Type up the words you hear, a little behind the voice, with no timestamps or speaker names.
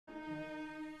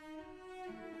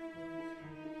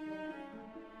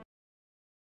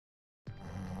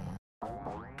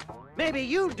Maybe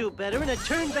you'd do better in a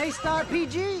turn-based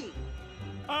RPG.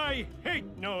 I hate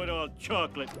know-it-all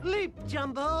chocolate. Leap,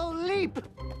 Jumbo, leap!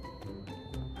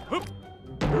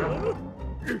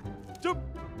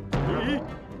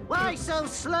 Why so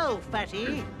slow,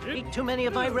 fatty? Eat too many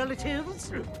of my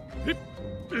relatives? I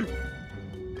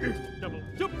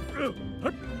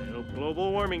hope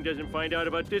global warming doesn't find out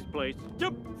about this place. You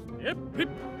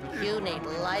need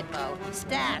lipo.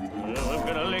 Stat! Well, I'm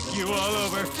gonna lick you all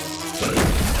over.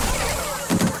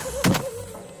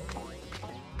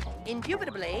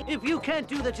 Indubitably. If you can't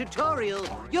do the tutorial,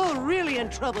 you're really in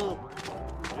trouble.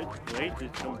 This place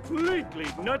is completely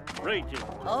nut-rated.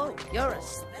 Oh, you're a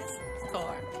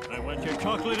storm. I want your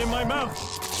chocolate in my mouth.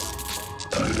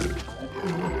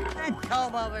 That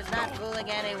comb-over's not fooling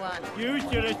anyone. You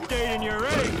should have stayed in your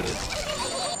egg.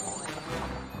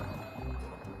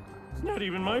 It's not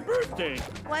even my birthday.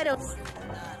 Why don't...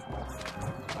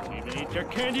 Even eat your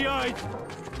candy eyes.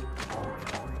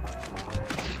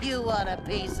 You want a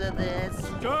piece of this?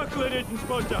 Chocolate isn't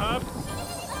supposed to hop.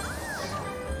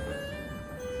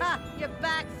 Ha! Your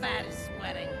back fat is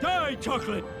sweating. Die,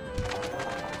 chocolate!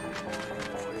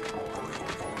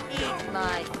 Eat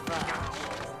my fudge.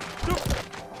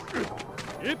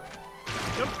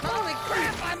 Holy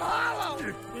crap, I'm hollow!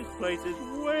 This place is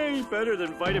way better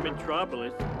than Vitamin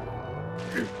Tropolis.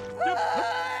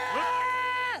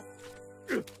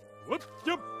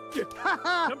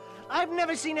 Haha! I've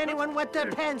never seen anyone wet their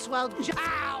pants while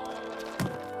Ow!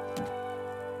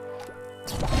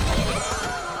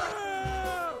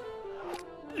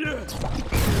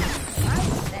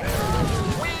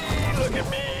 Look at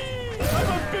me! I'm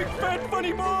a big fat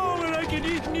funny ball and I can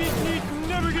eat and eat and eat and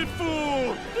never get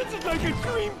full! This is like a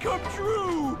dream come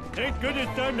true! Thank goodness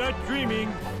I'm not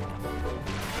dreaming.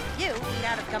 You eat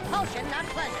out of compulsion, not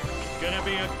pleasure. It's gonna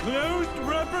be a closed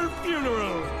rubber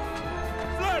funeral!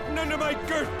 Flatten under my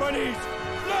girth bunnies!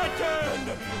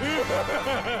 Flatten!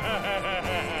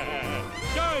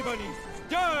 Die, bunnies!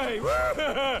 Die!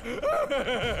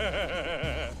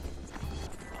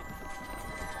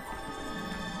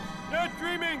 Not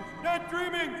dreaming! Not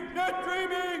dreaming! Not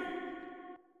dreaming!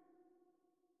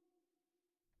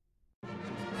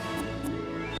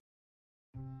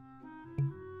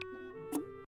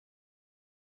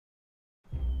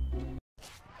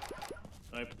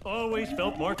 I've always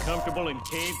felt more comfortable in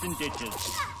caves and ditches.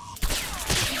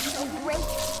 So great.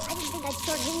 I didn't think I'd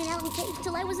start hanging out in caves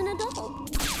till I was an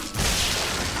adult.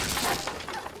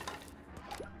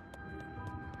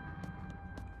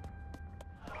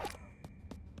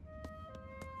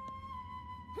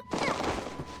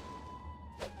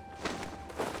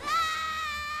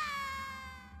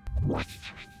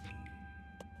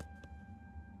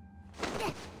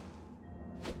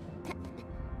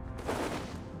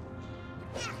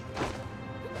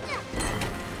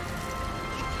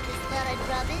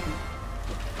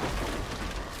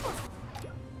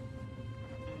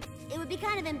 It would be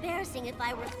kind of embarrassing if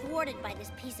I were thwarted by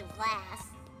this piece of glass.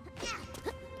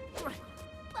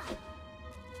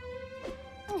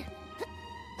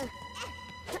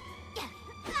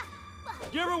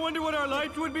 Do you ever wonder what our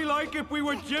lives would be like if we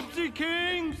were gypsy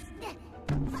kings?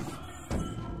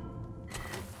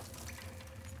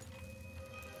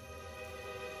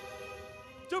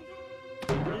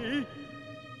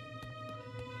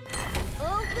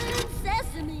 Open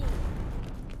sesame!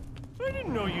 I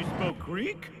didn't know you spoke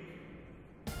Greek.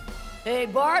 Hey,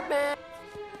 Bartman!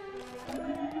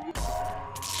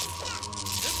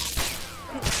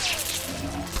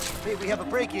 Hey, we have a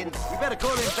break-in. We better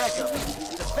call in backup.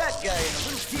 It's a fat guy and a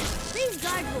little kid. These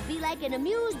guards will be like an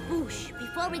amuse-bouche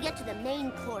before we get to the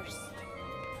main course.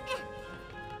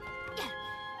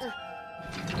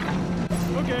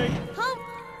 Okay. Hump!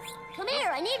 Come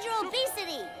here, I need your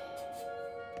obesity!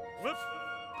 Whoop.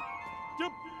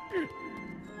 Yup.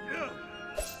 Yeah.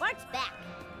 Bart's back.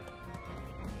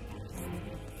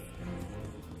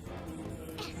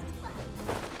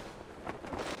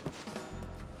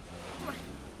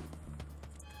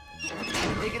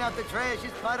 Taking out the trash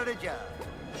is part of the job.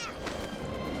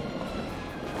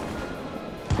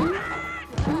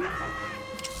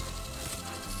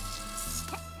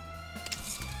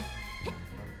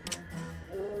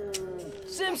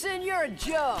 Simpson, you're a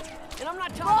joke. And I'm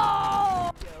not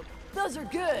talking joke. Those are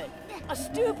good. A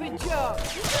stupid joke.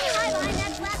 You can't hide behind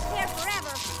that black pair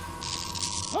forever.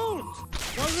 Halt!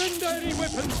 Surrender any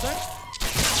weapons, sir.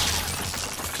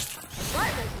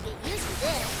 Bart must get used to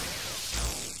this.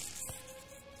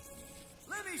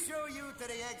 Let me show you to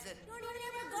the exit. Don't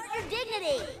even regard your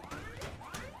dignity.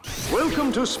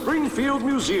 Welcome to Springfield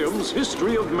Museum's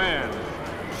History of Man.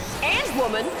 And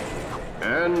woman.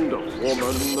 And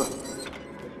woman.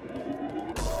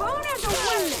 Phone as a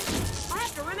woman.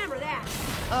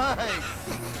 time.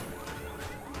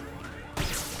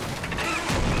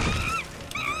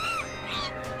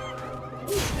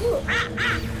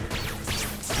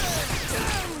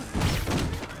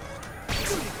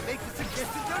 Make the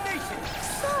suggested donation.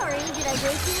 Sorry, did I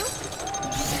wake you?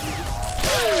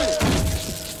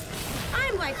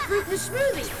 I'm like fruit in a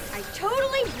smoothie. I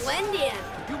totally blend in.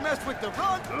 You messed with the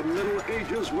rug. The Middle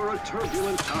Ages were a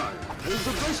turbulent time, as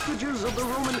the vestiges of the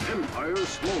Roman Empire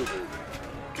smoldered.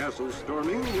 Castle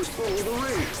storming was all the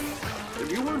rage.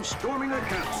 If you weren't storming a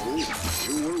castle,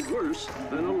 you were worse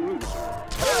than a loser.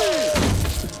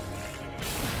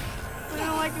 I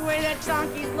don't like the way that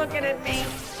donkey's looking at me.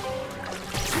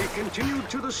 We continued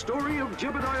to the story of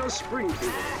Jebediah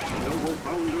Springfield, noble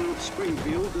founder of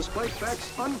Springfield, despite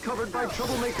facts uncovered by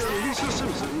troublemaker Lisa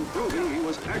Simpson proving he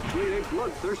was actually a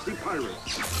bloodthirsty pirate.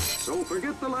 So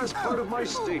forget the last part of my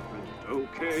statement,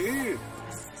 okay?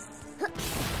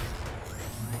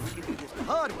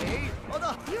 Hard way, or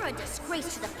the You're a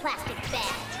disgrace to the plastic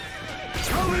bag.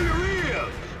 Show me your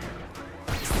ears!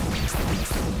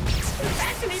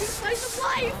 Fascinating slice of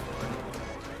life.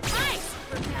 My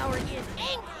superpower is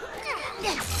anger.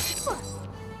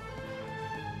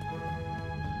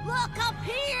 Look up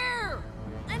here.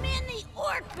 I'm in the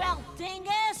Oort Belt,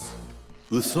 dingus.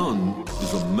 The sun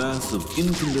is a mass of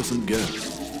incandescent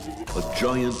gas, a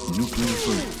giant nuclear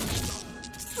furnace.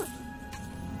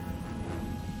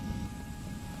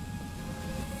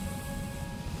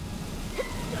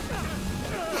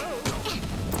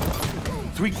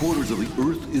 Three-quarters of the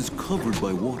Earth is covered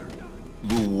by water,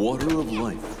 the water of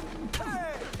life.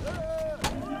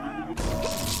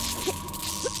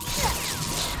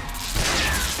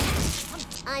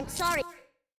 I'm sorry.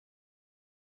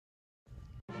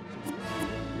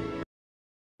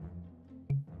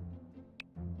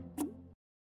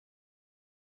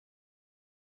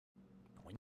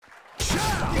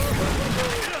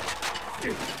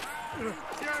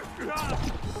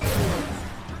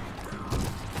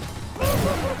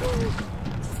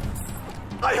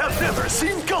 I have never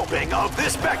seen gulping of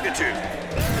this magnitude.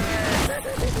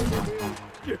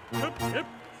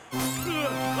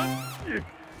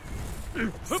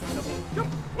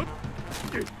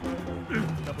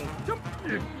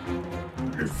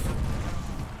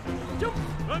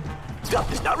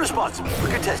 Duck is not responsible for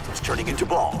contestants turning into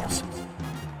balls.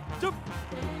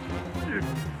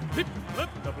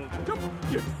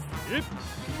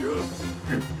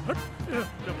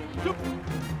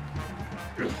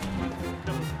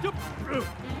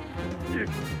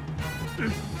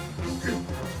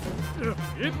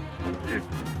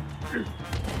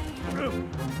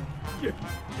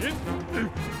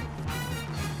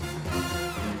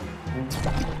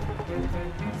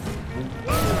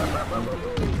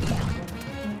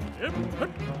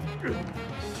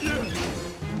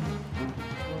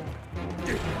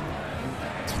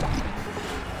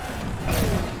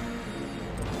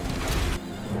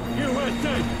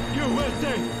 USA!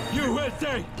 USA!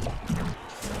 USA!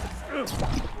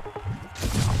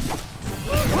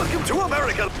 Welcome to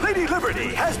America. Lady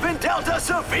Liberty has been dealt a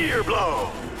severe blow.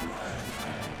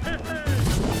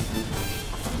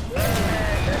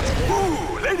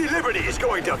 Ooh, Lady Liberty is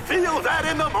going to feel that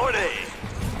in the morning.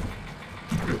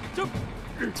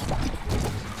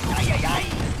 Ay, ay, ay.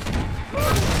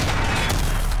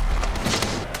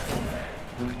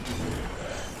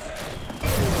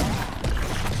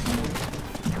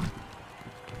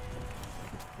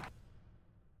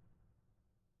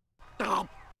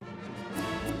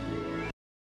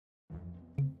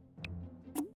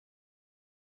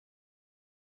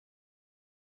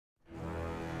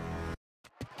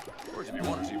 If you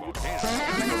want to see volcanoes.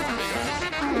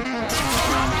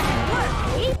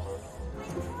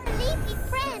 Leafy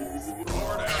friends. See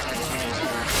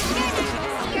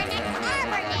your next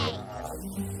Arbor Day.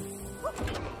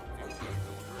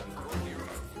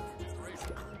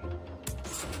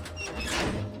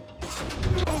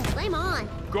 Flame on.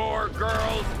 Gore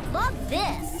girls. Love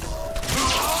this.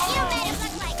 You made it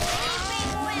look like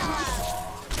Weeping Willow.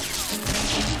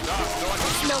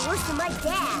 Smell worse than my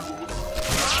dad.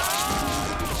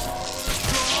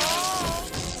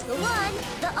 The one,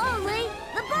 the only,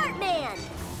 the Bartman!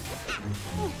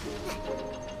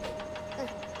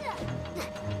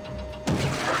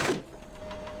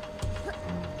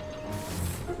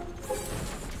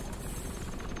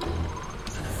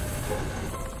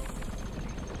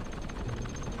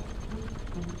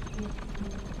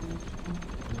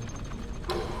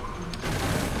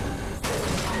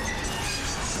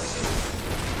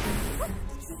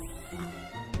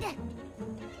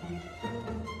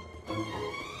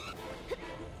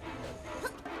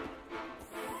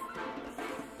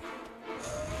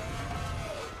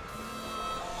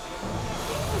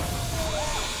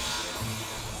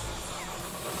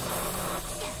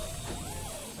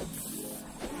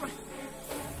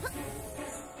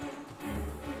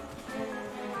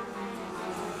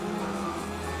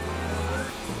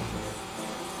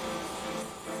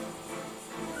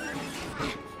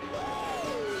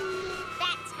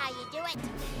 it!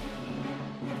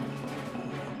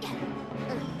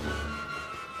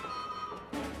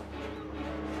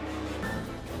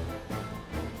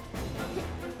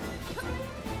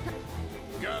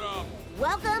 Get up!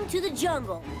 Welcome to the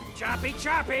jungle. Choppy,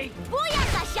 choppy!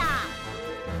 Booyakasha!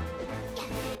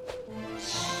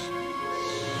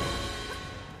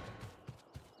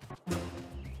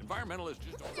 Environmentalists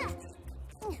just don't.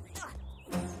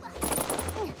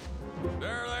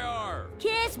 There they are!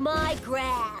 Kiss my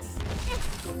grass.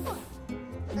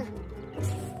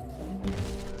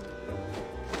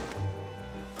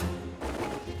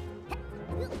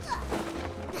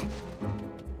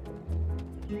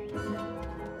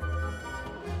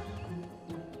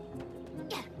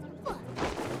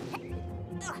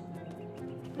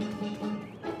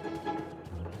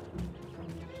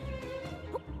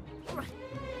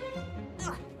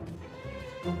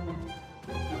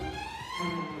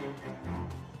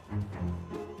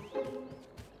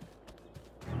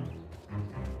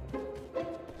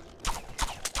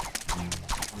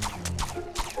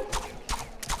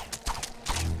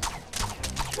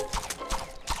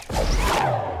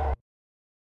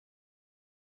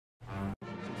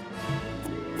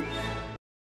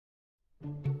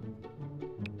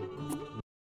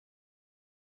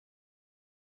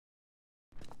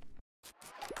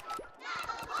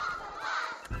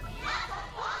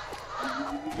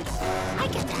 I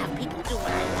get to have people do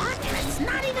what I want, and it's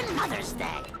not even Mother's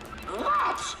Day.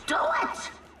 Let's do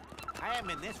it! I haven't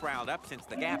been this riled up since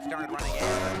the Gap started running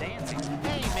ads for dancing.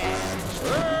 Hey, man!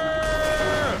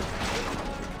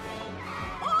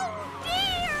 Oh,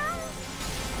 dear!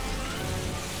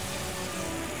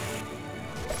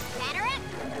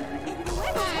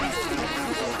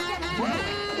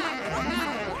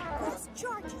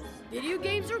 Video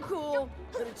games are cool,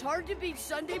 but it's hard to beat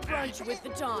Sunday brunch with the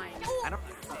time. I don't...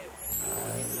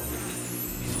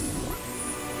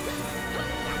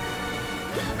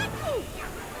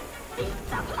 Beat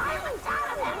the violence out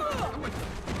of them!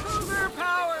 Cougar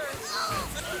powers!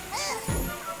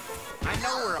 I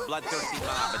know we're a bloodthirsty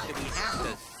mob, but do we have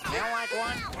to smell like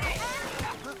one?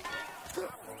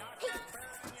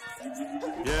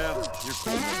 Yeah, you're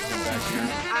cool. Come back here.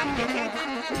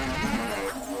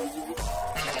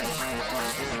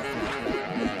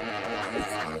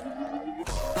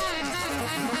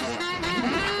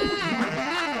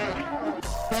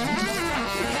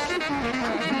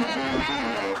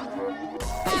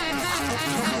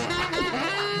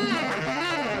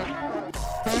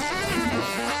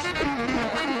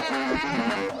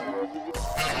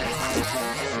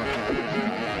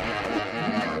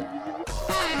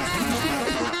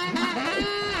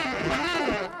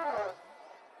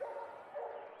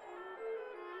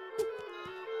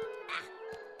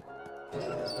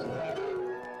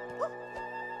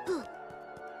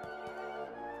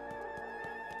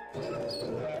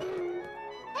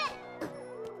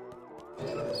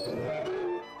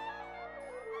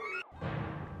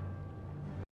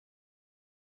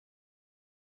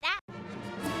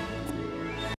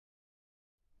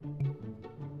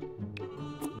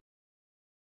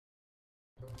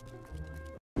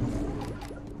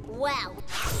 Well,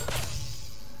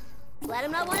 glad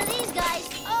I'm not one of these guys.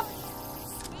 Oh.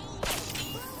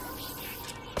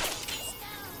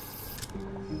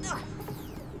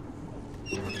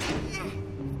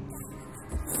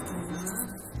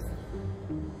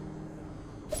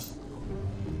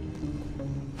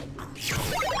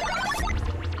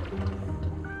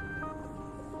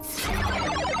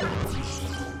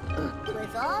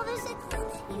 With all this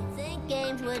equipment, you'd think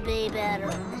games would be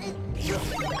better.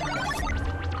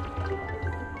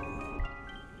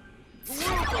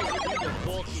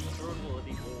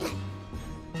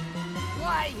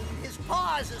 Why, his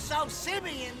paws are so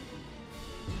simian.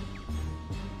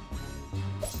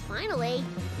 Finally.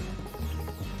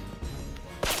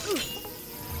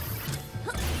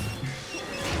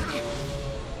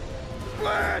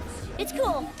 What? It's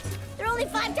cool. They're only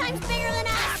 5 times bigger than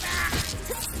us.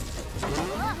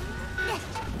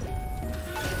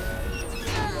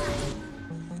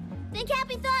 Think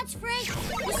happy thoughts, Frank.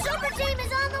 The super team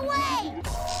is on the way.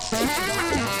 It's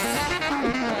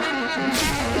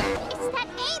that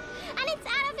ape, and it's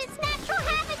out of its natural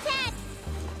habitat.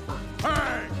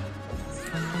 Hey!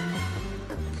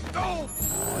 Oh!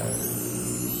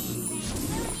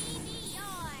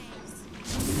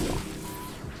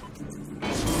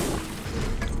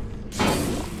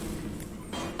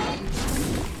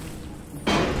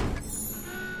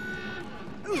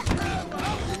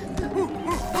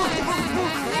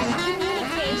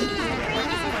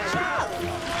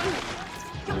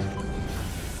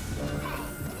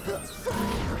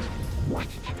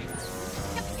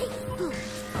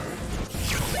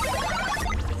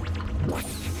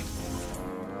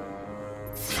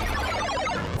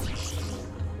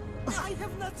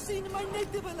 in my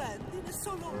native land in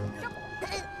so long.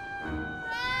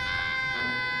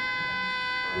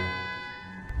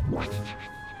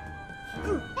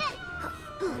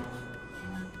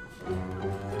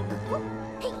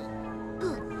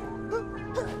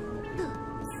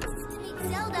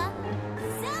 Zelda!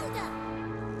 Zelda!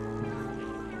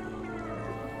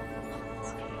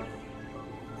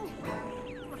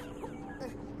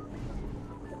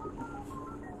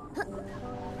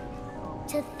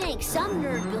 To think some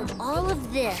nerd built all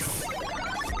of this.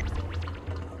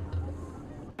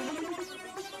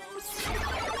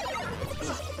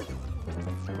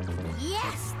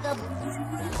 Yes, the...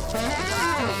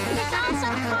 It's also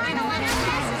carnal and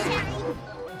unnecessary.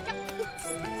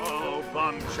 Oh,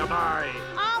 bum shabai.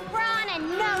 All brawn and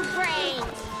no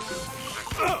brains.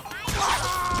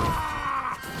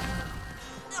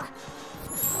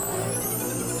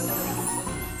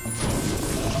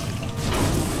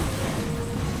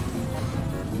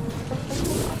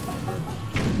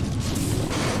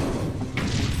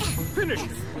 Finish it.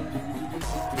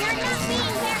 You're not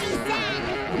being very zen.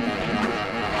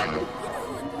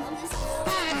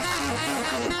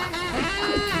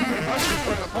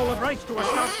 For the Polar rights to a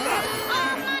stop slap.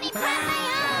 Oh, money from my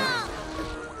home.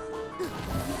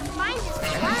 Mine's just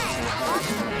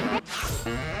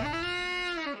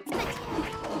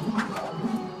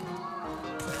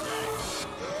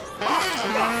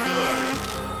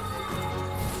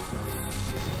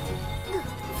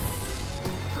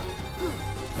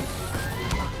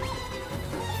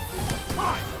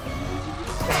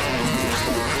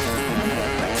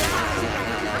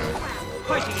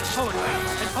Fighting is poetry,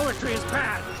 and poetry is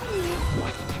bad.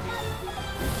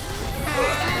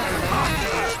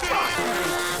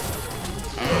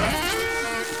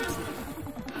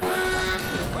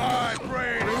 My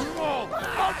brain is full.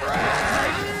 My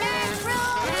brain! Nerds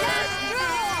rule, just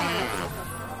rule.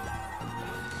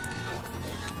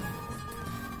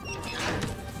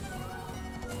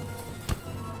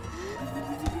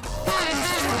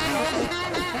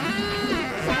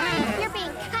 Sounds like you're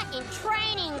being cut in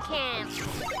training camp.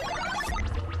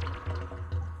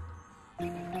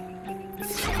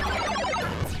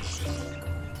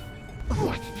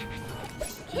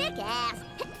 Kick ass.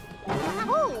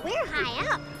 Oh, we're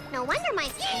high up. No wonder my...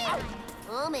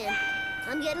 Oh man,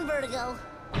 I'm getting vertigo.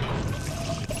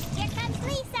 Here comes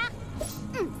Lisa.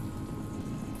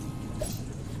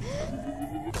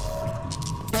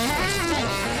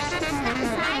 Step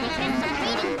aside and get some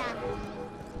reading done.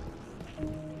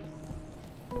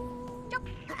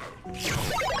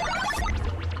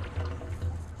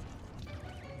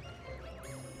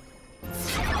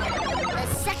 The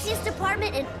sexiest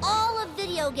department in all of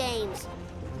video games.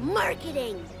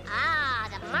 Marketing. Ah,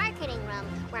 the marketing room,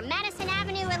 where Madison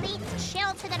Avenue elites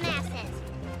chill to the masses.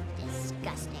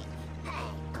 Disgusting.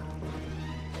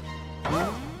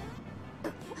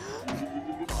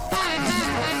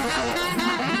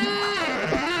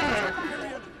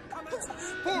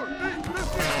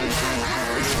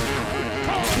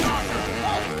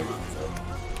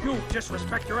 You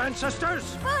disrespect your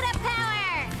ancestors? Buddha power!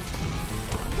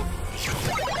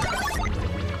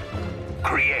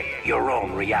 Create your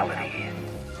own reality.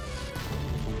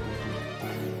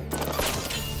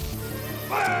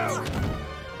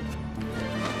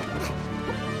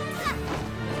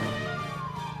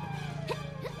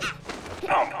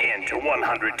 Pump into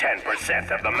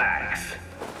 110% of the max.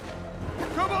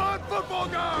 Come on, football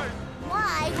guys!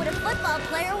 Why would a football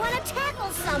player want to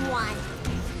tackle someone?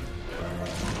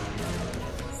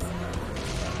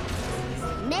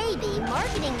 Maybe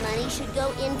marketing money should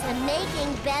go into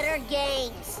making better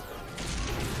games.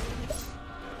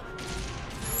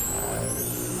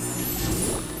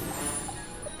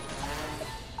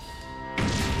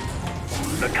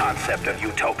 The concept of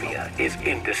utopia is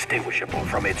indistinguishable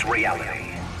from its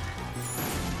reality.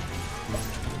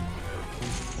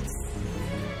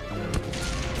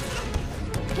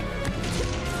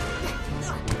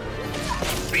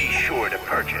 Be sure to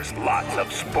purchase lots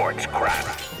of sports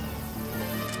crap.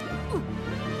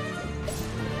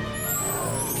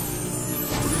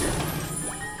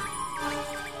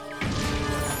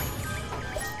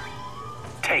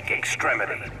 Take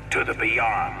extremity to the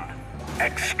beyond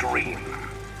extreme.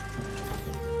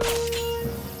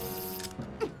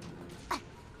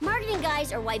 Marketing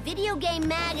guys are why video game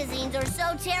magazines are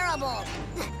so terrible.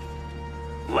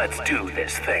 Let's do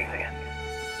this thing.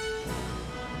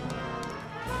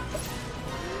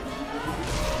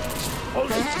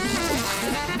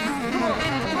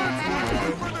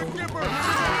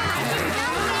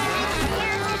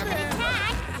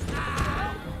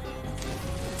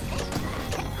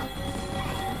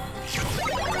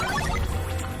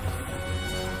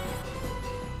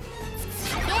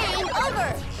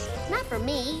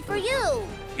 me, for you.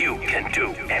 You can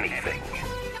do anything,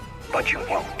 but you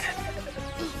won't.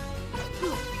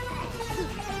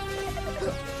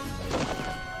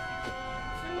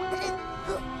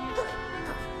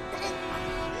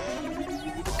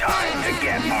 Time to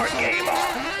get our game on.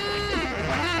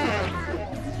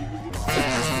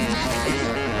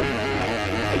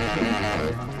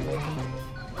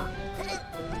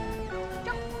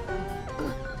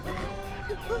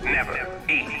 Never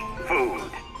eat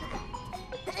food.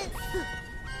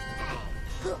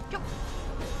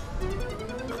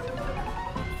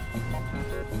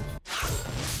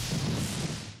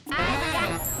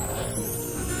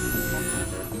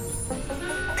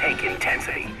 Take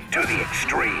intensity to the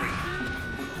extreme.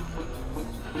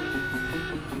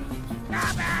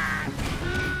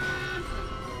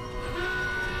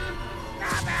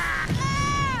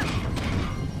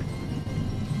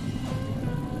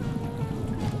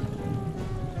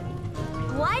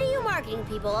 Why do you marketing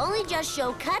people only just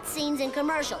show cutscenes in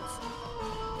commercials?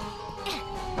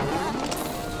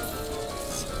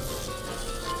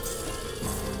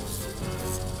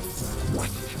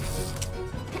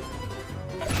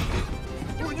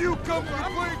 When you come to the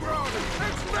playground,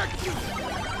 expect you!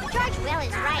 George Will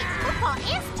is right. Football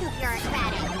is too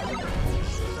bureaucratic.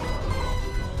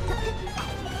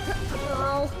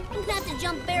 Oh, I'm gonna have to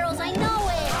jump barrels, I know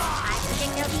it! I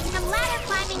predict there'll be some ladder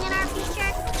climbing in our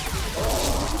future.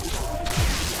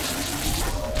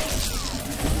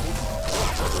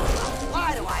 Why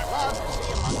do I love to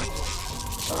see a monkey?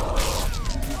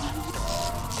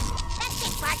 That's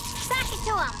it, Bart. Sock it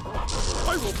to him. I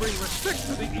will bring respect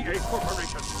to the EA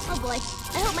Corporation. Oh boy,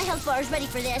 I hope my health bar is ready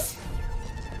for this.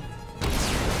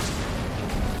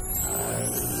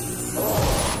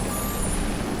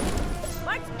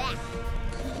 Bart's back.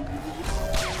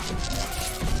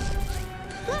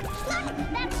 Look,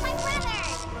 that's my brother.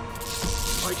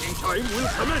 Fighting time will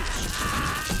commence.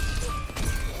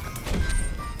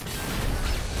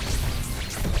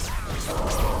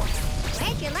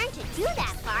 Where'd you learn to do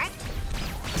that, Bart?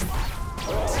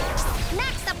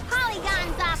 Knock the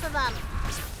polygons off of him.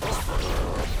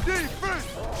 Defense!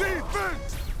 Defense!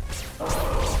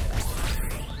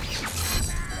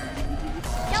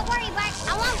 Don't worry, Bart. I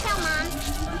won't tell Mom.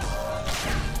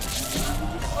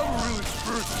 I'm really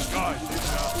screwed this guy.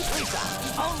 Lisa,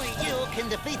 only you can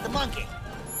defeat the monkey.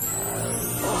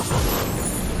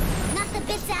 Knock the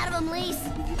bits out of him, Lise.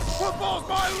 Football's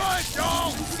my life,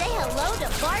 y'all! Say hello to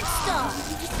Bart Starr.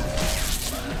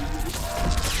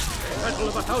 Battle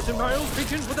of 1,000 miles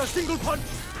begins with a single punch.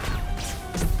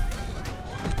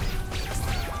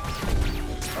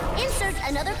 Insert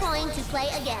another coin to play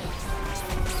again.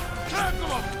 Tackle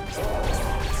him!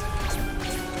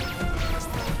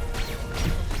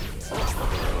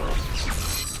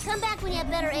 Come back when you have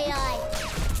better AI.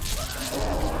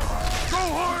 Go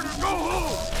hard or go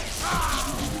home!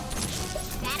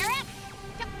 Batter up.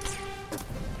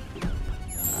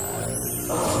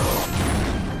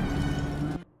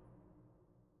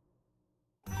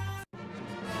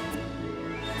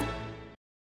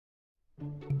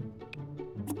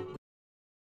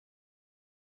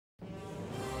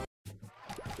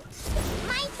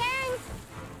 My turn.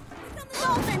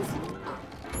 Dolphins!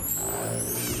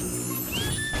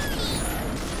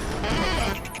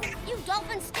 You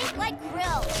dolphins stink like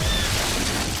krill.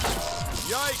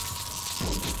 Yikes!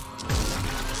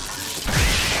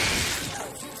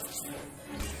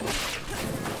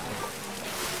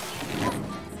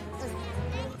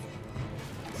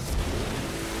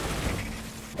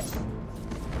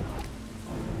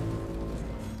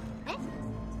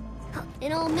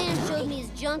 An old man showed me his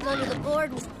junk under the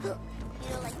board. You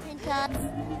know, like tin cups.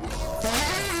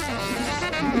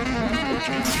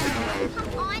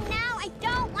 Come on now. I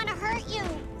don't want to hurt you.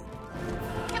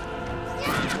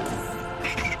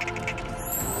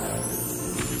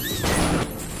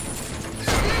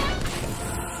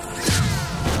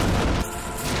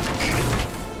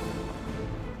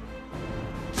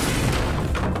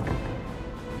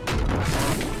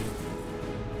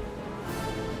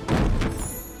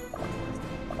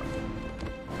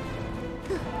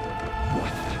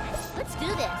 Let's do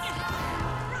this.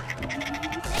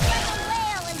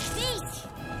 Whale and beach.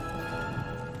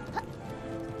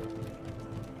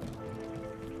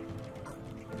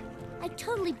 I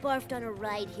totally barfed on a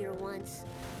ride here once.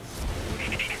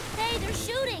 Hey, they're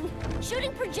shooting!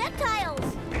 Shooting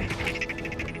projectiles!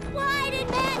 Why did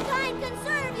mankind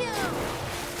conserve you?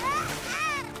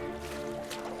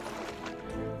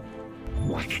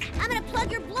 I'm gonna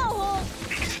plug your blowhole!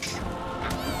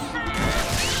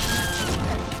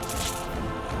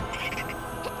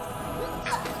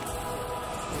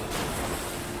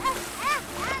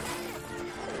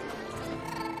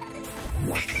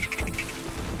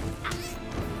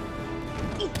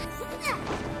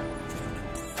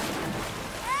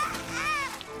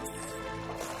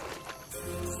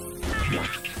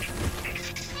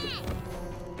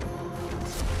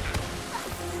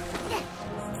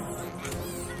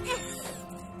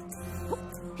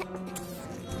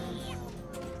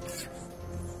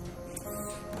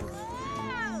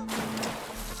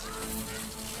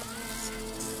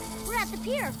 up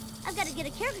here. I've got to get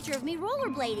a caricature of me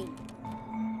rollerblading.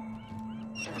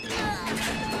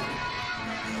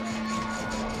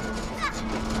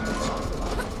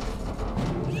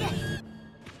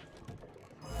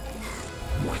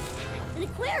 An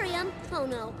aquarium? Oh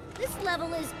no, this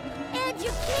level is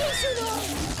educational!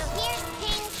 So here's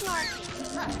King Snorky.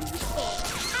 Look, big,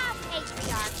 how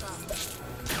patriarchal.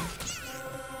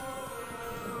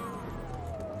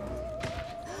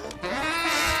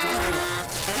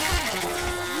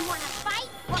 You wanna fight?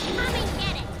 Well, come and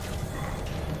get it!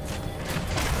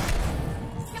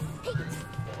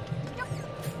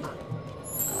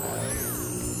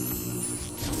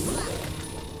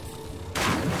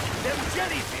 Them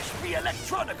jellyfish be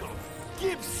electronical.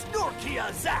 Give Snorky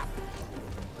a zap.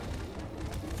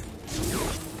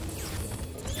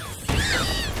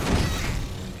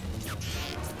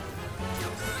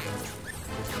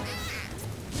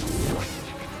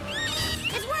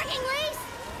 It's working, Lise!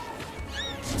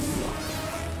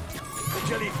 The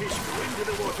jellyfish go into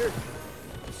the water.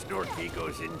 Snorky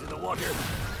goes into the water.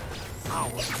 Ow.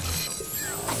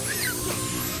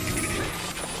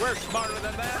 We're smarter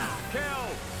than them. Kill!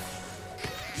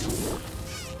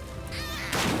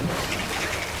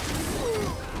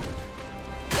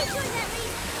 Keep doing that,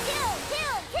 Lise! Kill!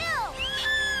 Kill! Kill!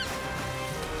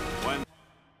 When...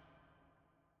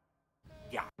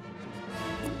 Yeah.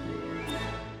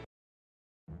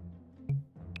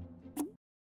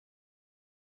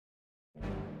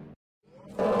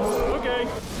 Okay.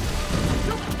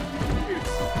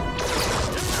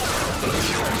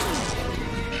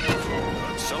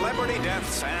 Celebrity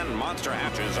deaths and monster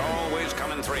hatches always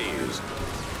come in threes.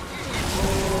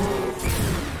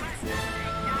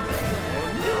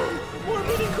 More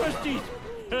mini crusties!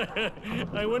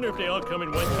 I wonder if they all come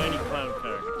in one tiny clown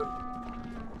car.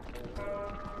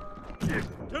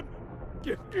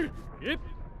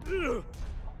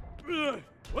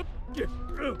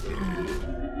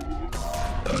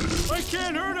 I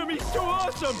can't hurt him, he's too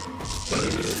awesome!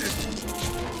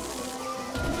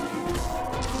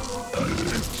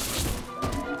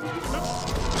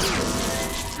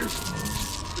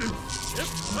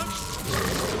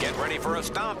 Get ready for a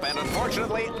stomp, and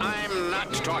unfortunately, I'm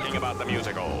not talking about the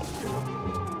musical.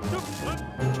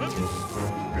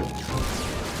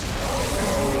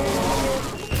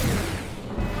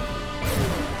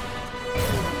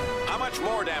 How much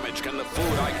more damage can the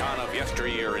food icon of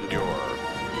yesteryear endure?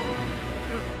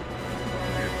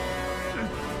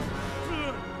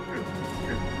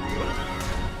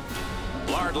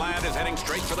 Lard Lad is heading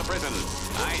straight for the prison.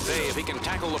 I say if he can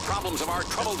tackle the problems of our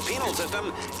troubled penal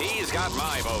system, he's got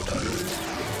my vote.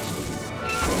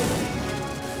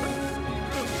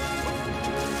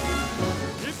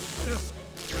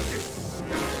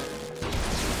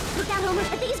 Look out, Homer! I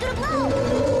think he's gonna blow!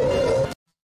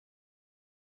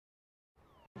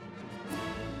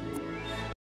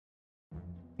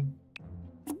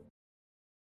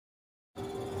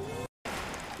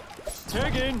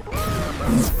 Tag in!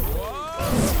 I'm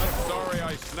sorry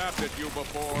I snapped at you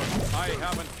before. I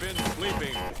haven't been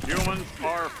sleeping. Humans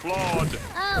are flawed.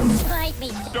 Oh, bite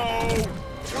me! No!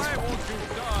 Why won't you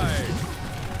die?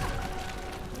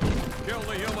 Kill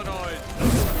the humanoids.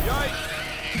 Yikes!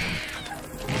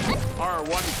 Our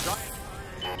one giant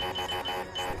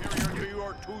superior to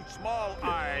your two small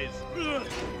eyes.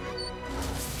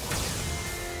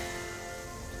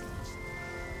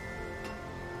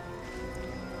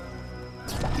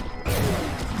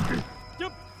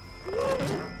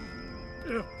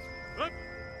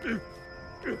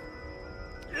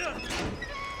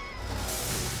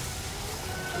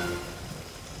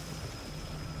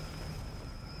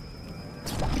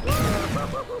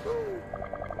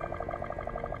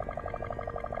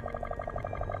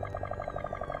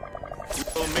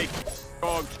 We'll make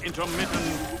dogs intermittent.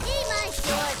 Eat my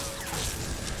shorts!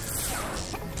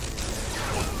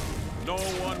 No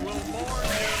one will mourn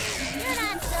you. You're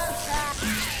not so tough!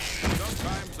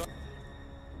 Sometimes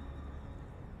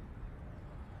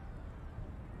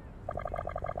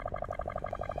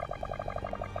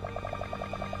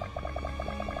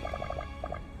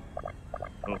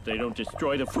Hope they don't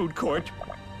destroy the food court.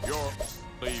 your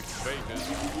only fate is...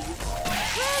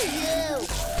 Screw you!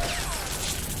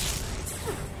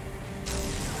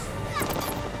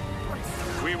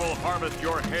 We will harvest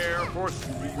your hair for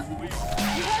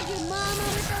You had your mama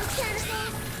with those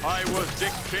tentacles? I was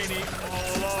Dick Cheney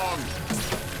all along.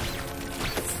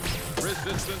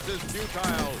 Resistance is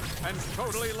futile and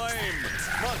totally lame.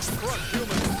 Must crush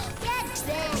humans. Get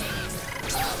bent!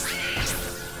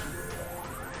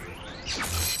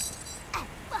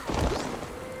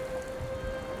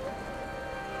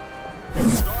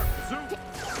 Dark Zoo.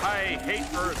 I hate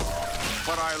Earth.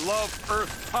 but I love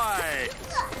Earth pie.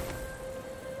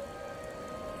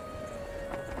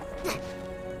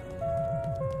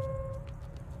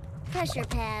 Pressure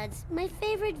pads, my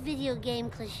favorite video game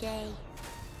cliche.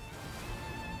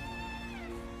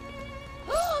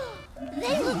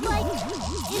 They look like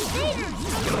invaders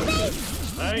from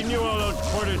space! I knew all those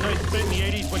quarters I spent in the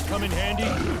 80s would come in handy.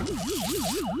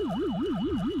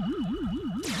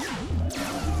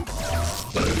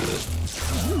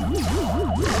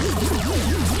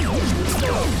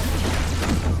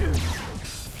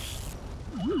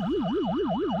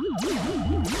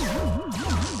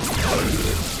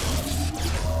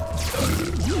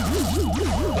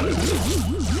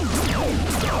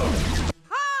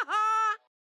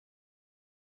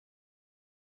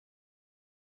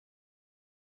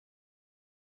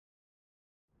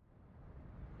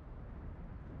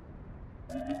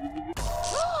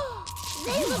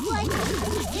 They look like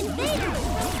invaders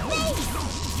from space!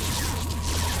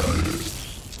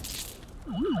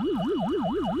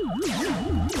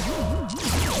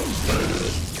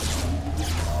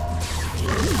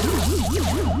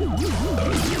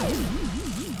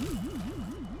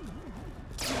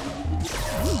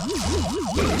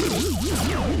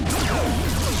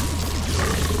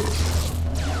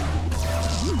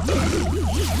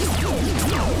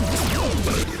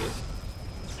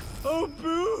 Oh,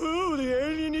 boo-hoo! The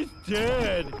alien is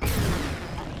dead!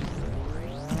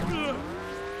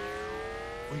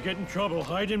 We get in trouble.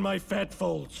 Hide in my fat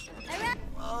folds.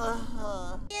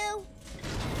 You.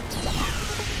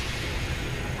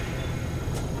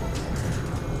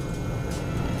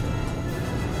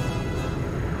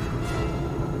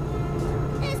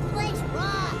 This place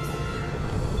rocks.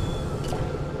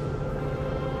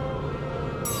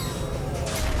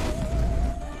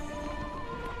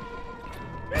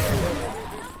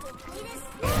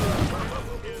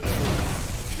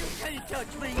 Can't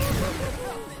touch me.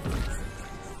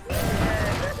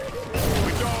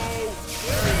 We go.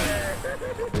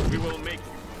 We will make you.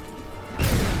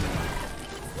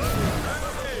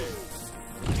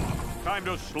 Time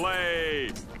to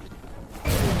slay.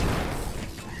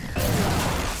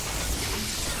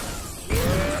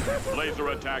 Laser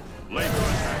attack. Laser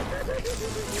attack.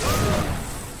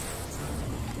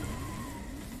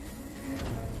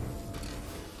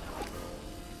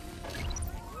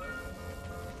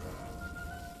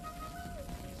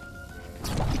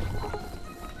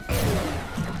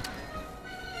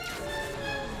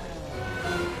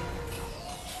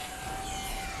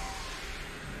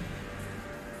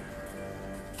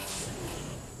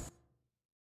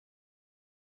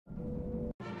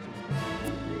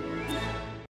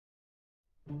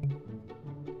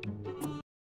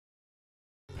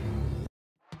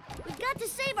 We've got to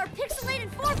save our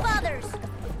pixelated forefathers!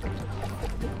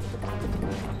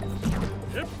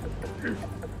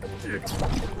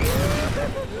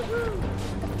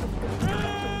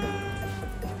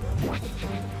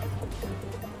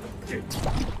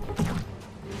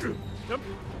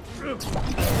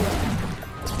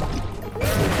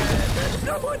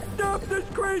 Someone stop this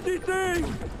crazy thing!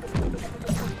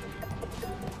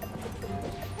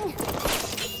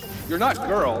 You're not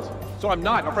girls, so I'm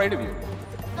not afraid of you.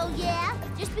 Oh yeah?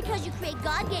 Just because you create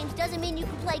God games doesn't mean you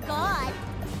can play God.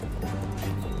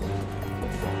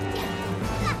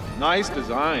 Nice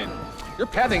design. Your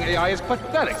pathing AI is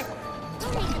pathetic.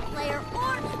 Don't hate the player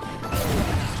or...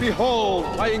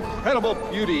 Behold my incredible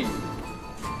beauty.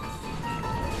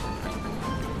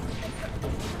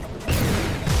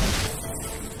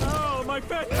 Oh, my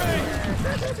fat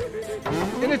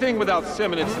face! Anything without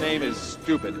Sim in its name is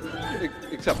stupid,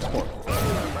 except sport.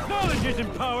 Knowledge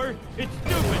isn't power, it's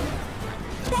stupid!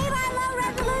 Save our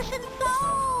low-resolution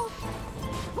souls!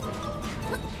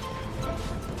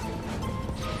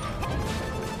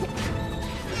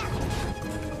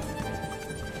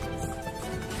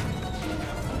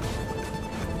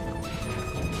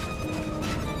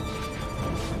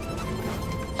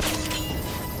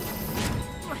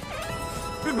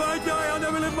 If I die, I'll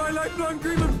never live my lifelong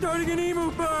dream of starting an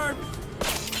emu farm!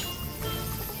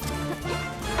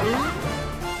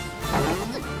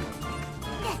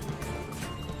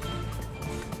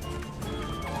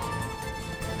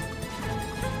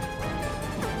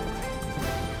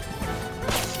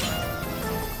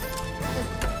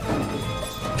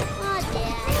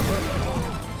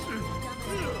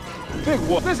 Big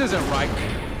Wolf, this isn't right.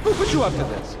 Who put you up to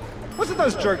this? What's with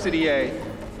those jerks at EA?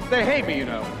 They hate me, you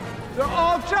know. They're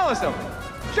all jealous of me.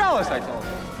 Jealous, I told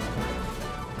them.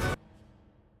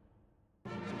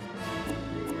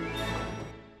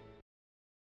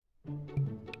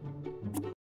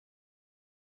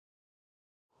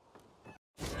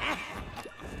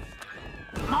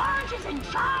 Marge is in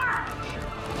charge!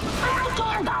 I'm like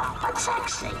Gandalf, but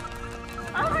sexy.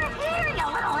 Over here, you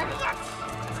little idiot.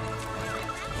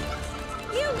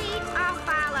 You lead, I'll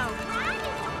follow.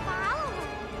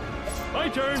 My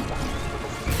turn.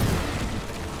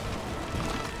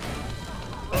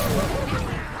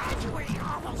 Graduating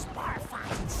all those bar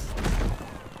fights.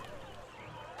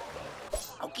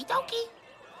 Okie dokie.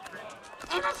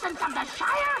 Innocents of the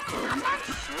Shire, and then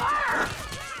slur.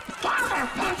 Gather,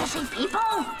 fantasy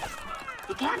people.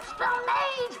 You can't spell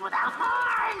mage without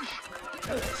Marge.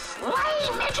 Slay,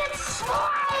 midgets,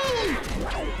 slay!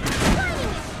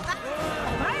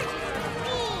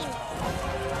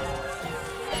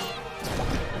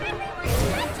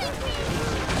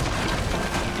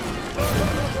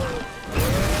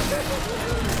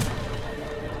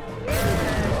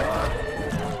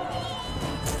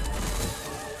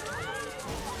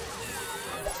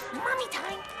 Mommy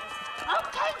time.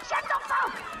 Okay,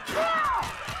 gentlefolk, kill!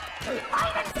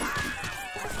 Fight it!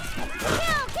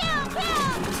 Kill, kill,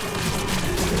 kill!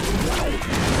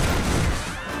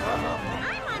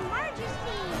 I'm on Marge's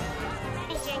team.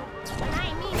 Anything, when I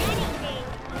mean anything.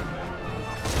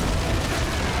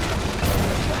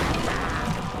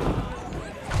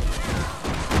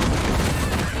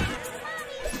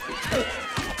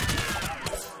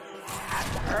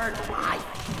 Hurt my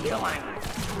feelings.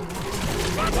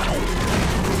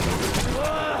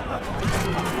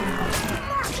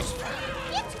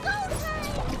 It's go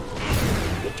time!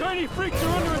 The tiny freaks are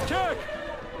under attack.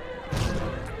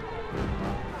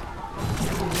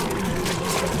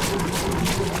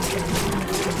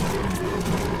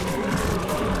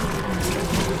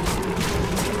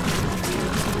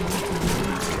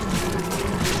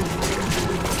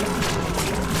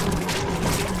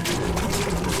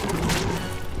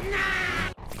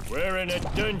 We're in a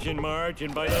dungeon, Marge,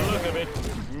 and by the look of it,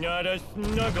 not a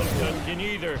snuggle dungeon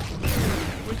either.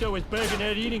 Wish I was back in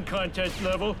that eating contest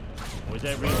level. Or was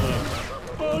that real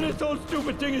life? Oh, this whole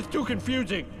stupid thing is too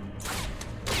confusing.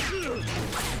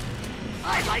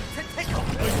 I like to tickle.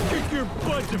 I'd kick your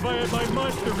butts if I had my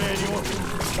monster manual.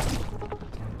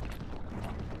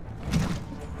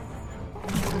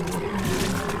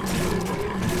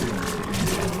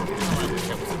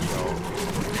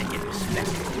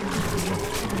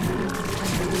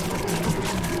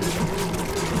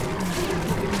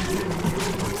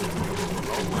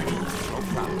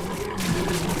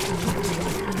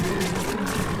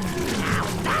 Now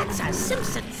that's a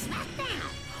Simpsons smackdown.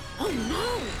 Oh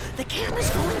no, the camera's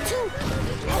going to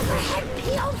overhead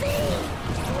POV.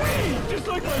 Hey, just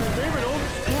like my favorite old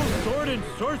school sword and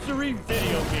sorcery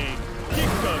video game. Kick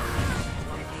Dog.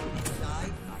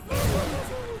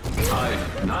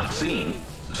 I've not seen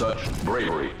such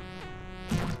bravery.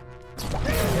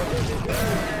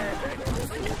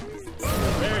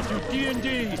 Prepare to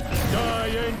D&D. Die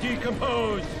and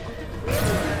decompose.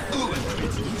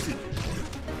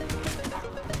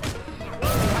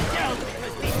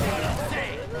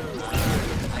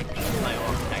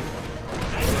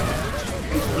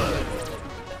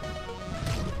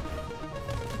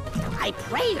 I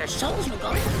pray your souls will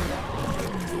go.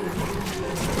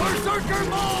 Berserker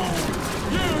Mole!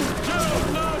 You shall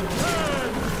not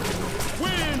pass!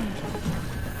 Wind!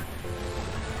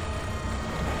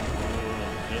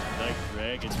 Just like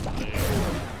Dragon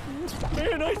Slayer.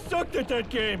 Man, I sucked at that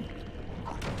game!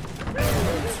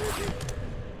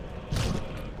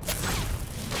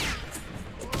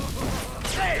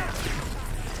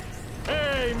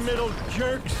 Hey, middle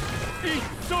jerks! Eat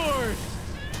swords!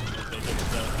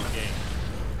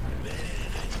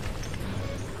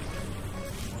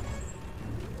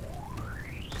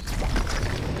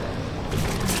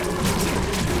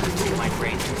 My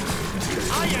brain.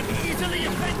 I am easily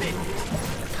offended.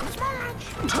 Comes Marge.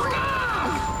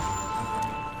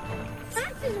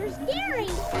 Foxes are scary!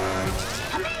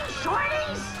 Come in,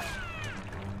 shorties.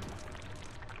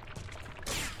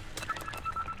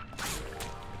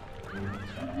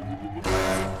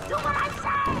 Do what I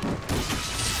say.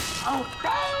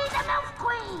 Obey the Milk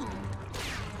Queen.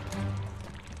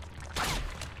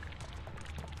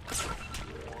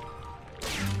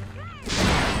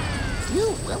 You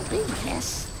will be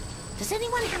missed. Does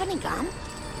anyone have any gum?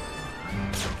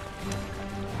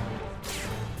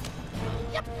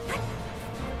 Yep.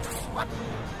 What?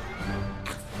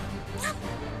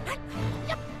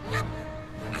 Yep.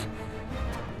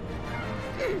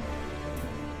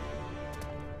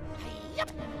 Yep.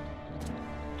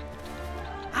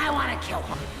 I want to kill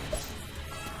him.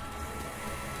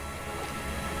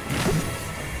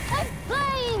 I'm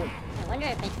flying! I wonder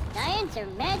if it's science or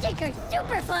magic or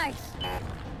super force.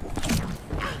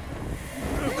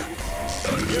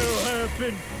 You have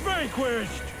been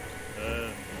vanquished!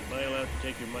 Am I allowed to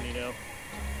take your money now?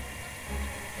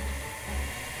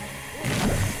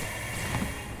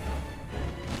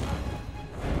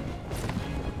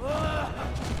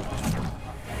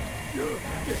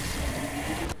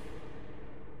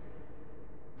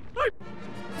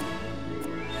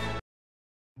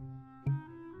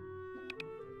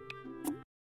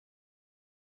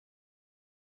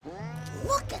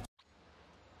 Look at...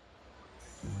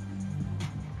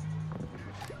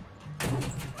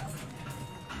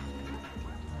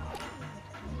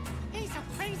 He's so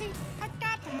crazy, I've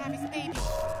got to have his baby.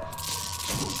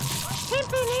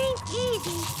 Pimpin' ain't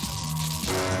easy.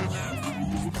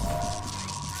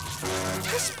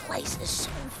 This place is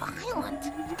so violent.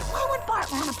 Why would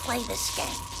Bart want to play this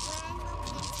game?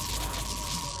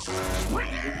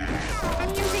 I'm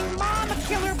using mama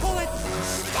killer bullets.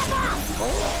 Step out,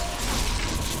 fool!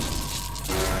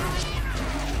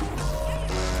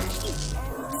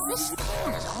 This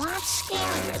town is a lot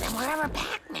scarier than wherever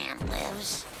Pac-Man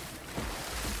lives.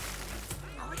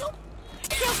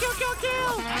 Kill, kill, kill,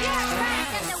 kill! You're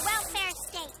part of the welfare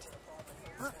state.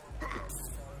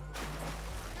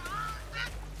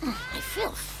 I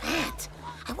feel fat.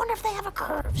 I wonder if they have a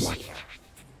curves here.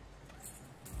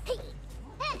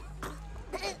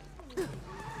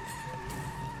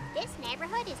 This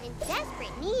neighborhood is in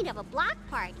desperate need of a block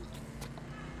party.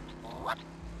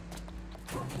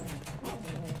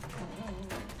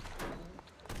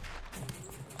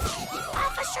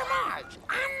 Officer Marge,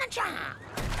 on the job.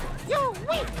 You're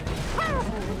weak,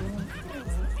 powerful.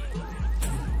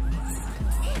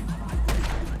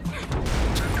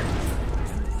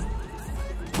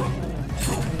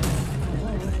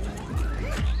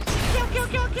 Kill, kill,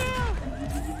 kill, kill!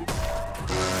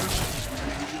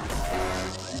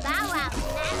 Bow wow,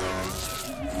 Smasher.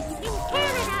 In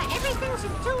Canada, everything's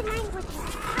in 2 languages.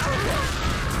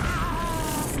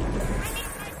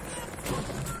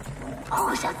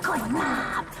 Who's a good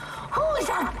mob? Who's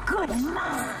a good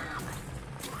mob?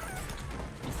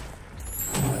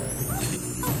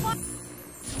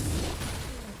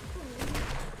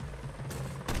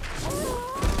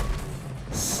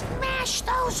 Smash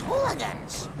those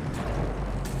hooligans!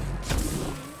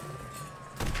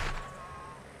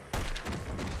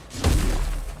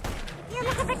 You're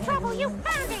looking for trouble. You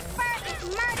found it. Bart is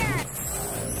murder.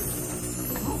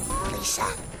 Lisa,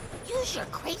 use your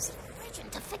crazy vision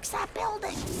to fix that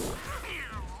building.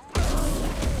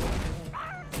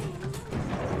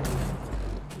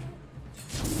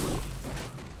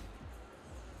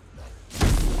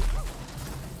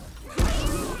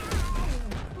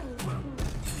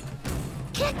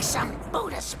 Kick some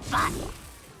Buddha's butt.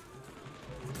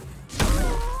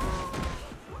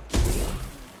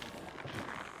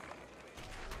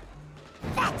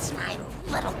 That's my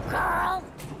little girl.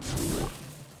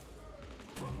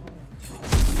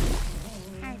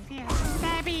 I feel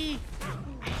stabby.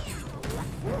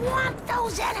 Want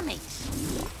those enemies.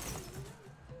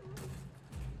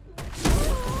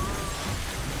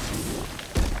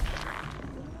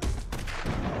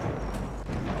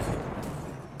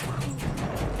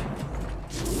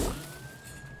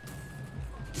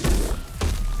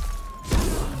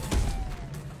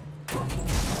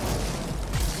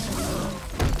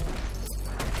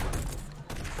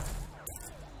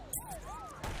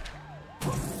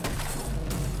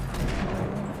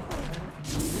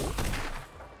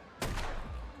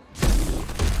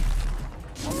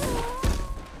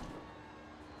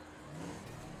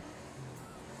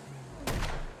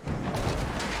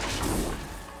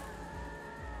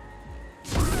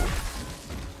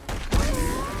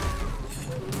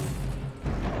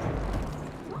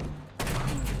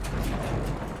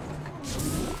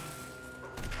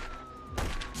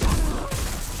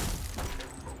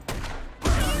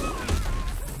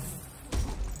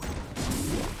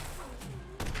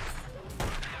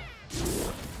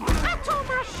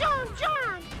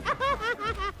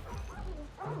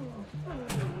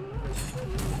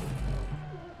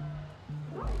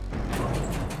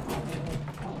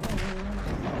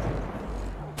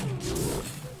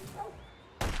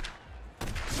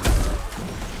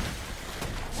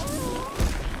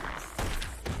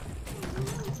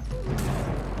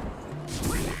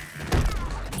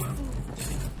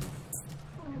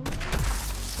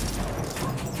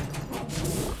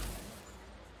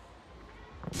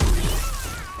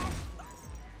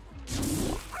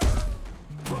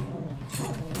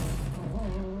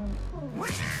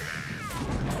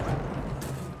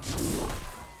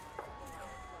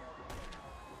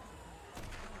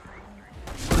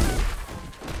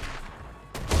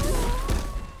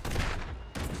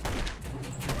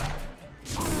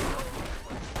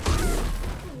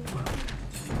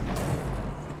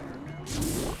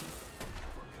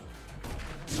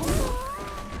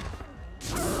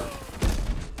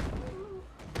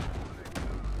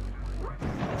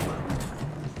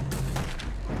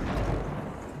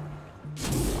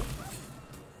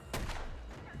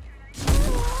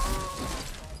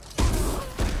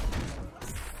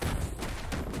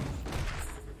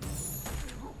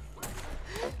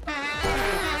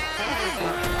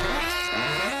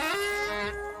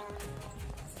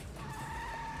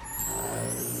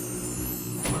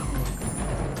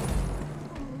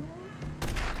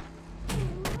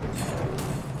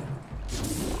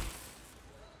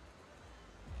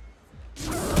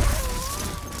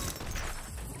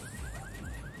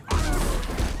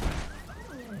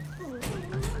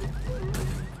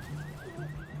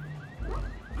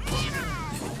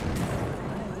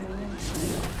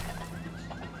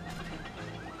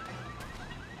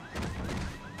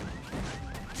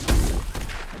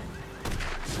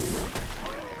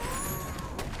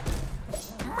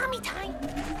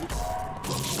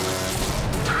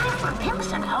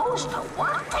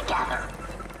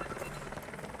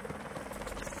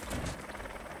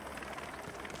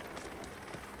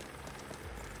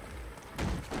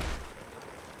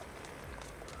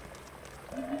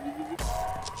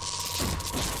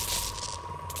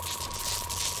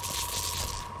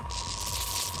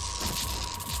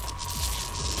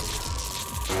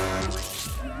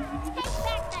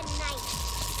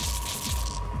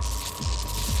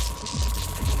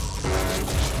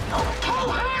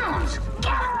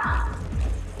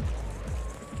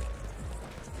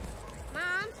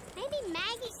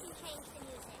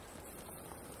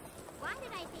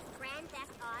 did I think Grand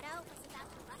Theft Auto was about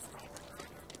the bus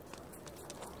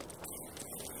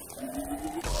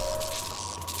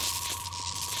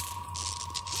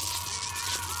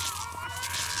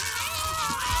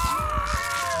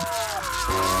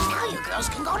Now you girls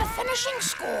can go to finishing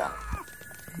school.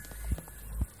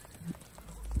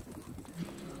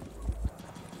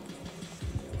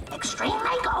 Extreme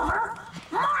Makeover,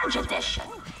 Marge Edition.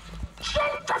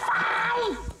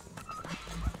 Gentrify!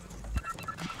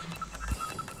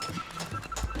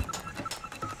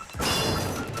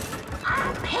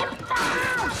 I'll pimp the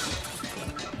house!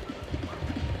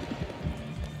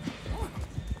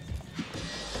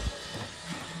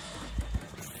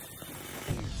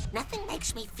 Nothing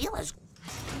makes me feel as...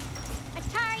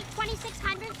 Atari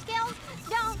 2600 skills?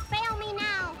 Don't fail me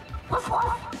now. Woof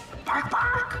woof! Bark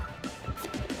bark!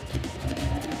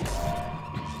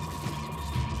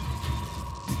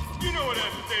 You know what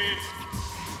I'm saying.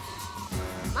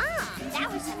 Mom, that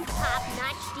was some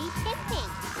top-notch deep pimping.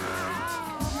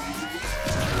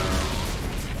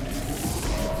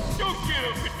 Don't get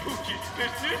up in Poochie's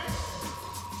business.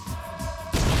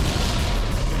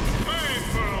 Time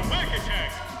for a whack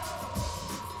attack.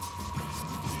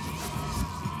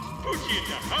 Poochie in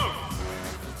the house.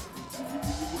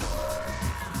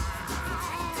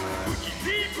 Poochie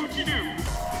see, Poochie do.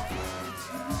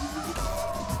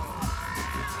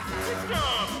 Good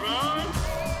job, Ron.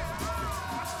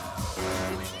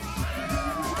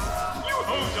 You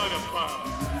hold on a bomb.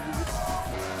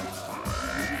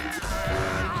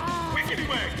 Wickety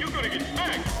whack, you're gonna get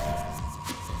smacked.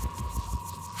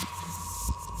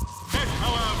 That's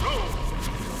how I roll.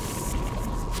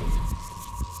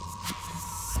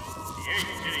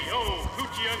 The old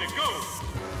Poochie on the go.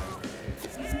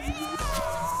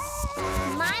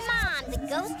 My mom, the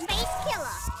ghost face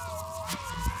killer.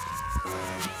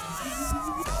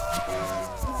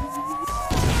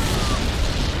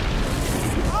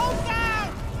 Hold down!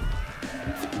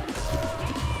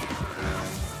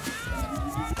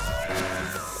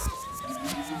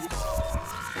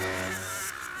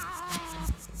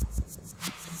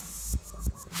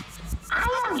 I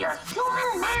am your human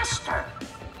master.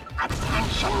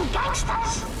 Attention,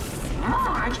 gangsters!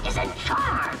 Marge is in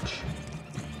charge!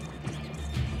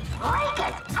 Break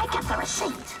it! I get the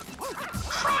receipt!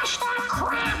 Trash that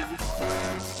crap!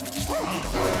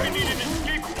 I need an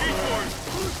escape skateboard!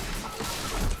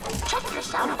 Check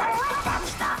yourself if I like that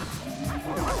stuff!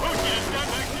 Poochie is not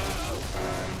like this!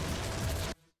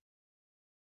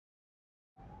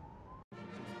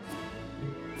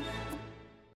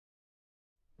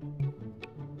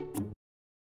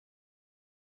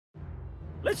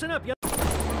 Listen up, you...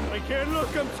 I can't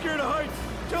look, I'm scared of heights!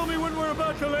 Tell me when we're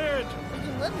about to land! We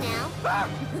can look now.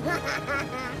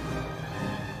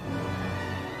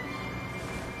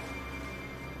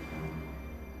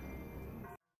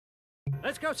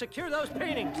 Let's go secure those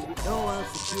paintings. No, I'll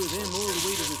secure them all the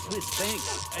way to the Swiss bank.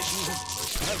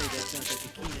 Probably that sounds like a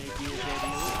keen idea,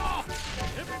 Daddy.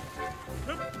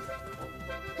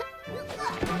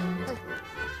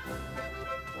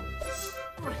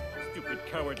 Stupid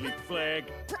cowardly flag.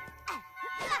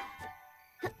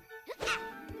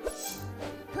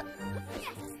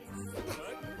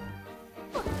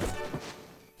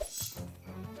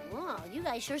 Wow, you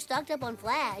guys sure stocked up on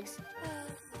flags.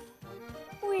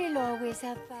 We'll always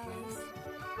have Paris.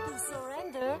 To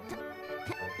surrender.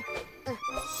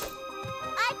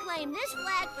 I claim this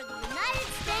flag for the United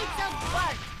States of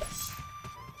Bart.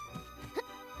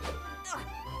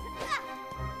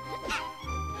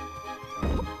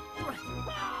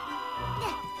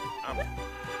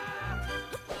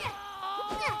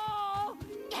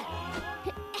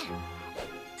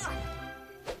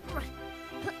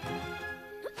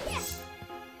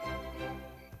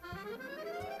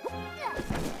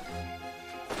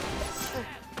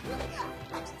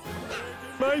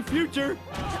 My future!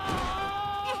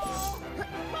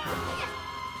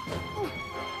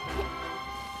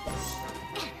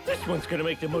 This one's gonna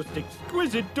make the most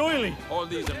exquisite doily! All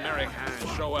these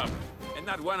Americans show up, and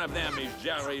not one of them is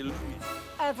Jerry Lewis.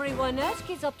 Everyone else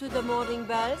gets up to the morning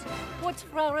bells. What's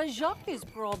Frere Jacques'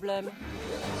 problem?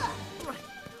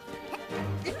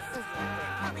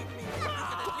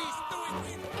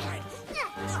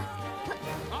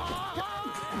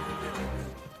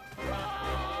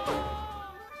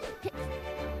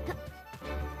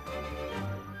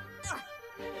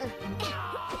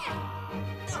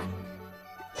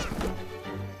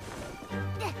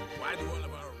 Why do all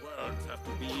of our words have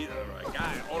to be either a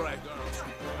guy or a girl?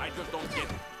 I just don't get it.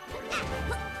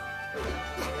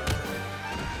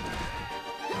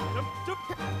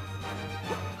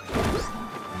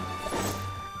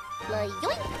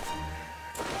 Yoink!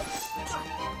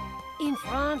 In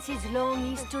France's long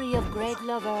history of great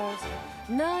lovers,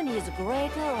 none is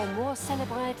greater or more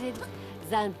celebrated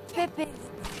than Pepe.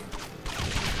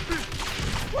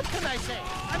 What can I say?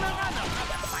 I'm a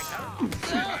fighter.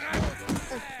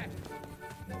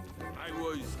 I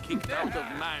was kicked out of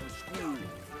mime school.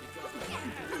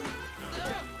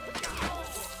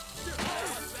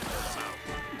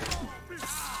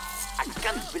 I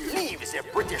can't believe the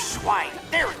British swine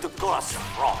dared to call us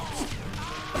frauds.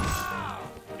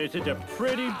 This is a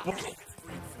pretty book.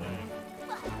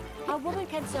 A woman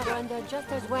can surrender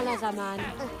just as well as a man.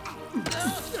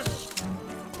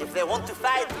 If they want to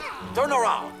fight, turn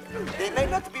around. They may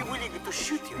not be willing to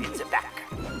shoot you in the back.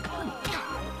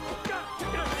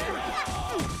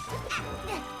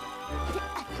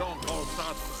 Jean-Paul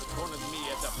Sartre cornered me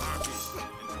at the party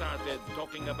and started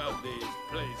talking about this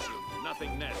place of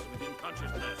nothingness within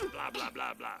consciousness, blah, blah,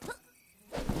 blah, blah.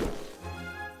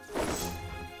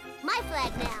 My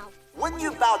flag now. When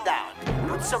you bow down,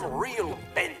 put some real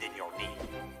bend in your knee.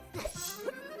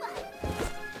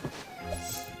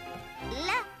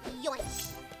 La yoink.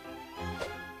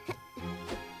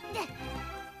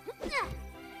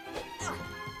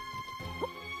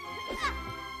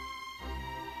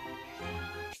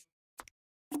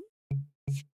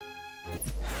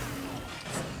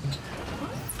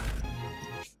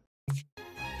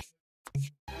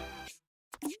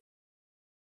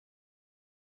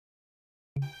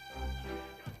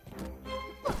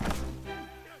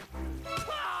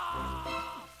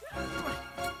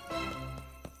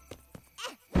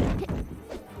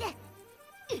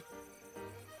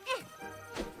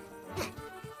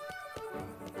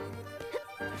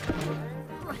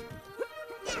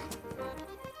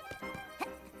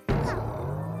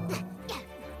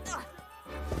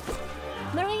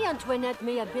 Marie Antoinette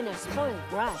may have been a spoiled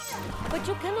brat, but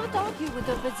you cannot argue with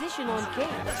her position on king.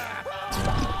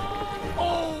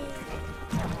 Oh!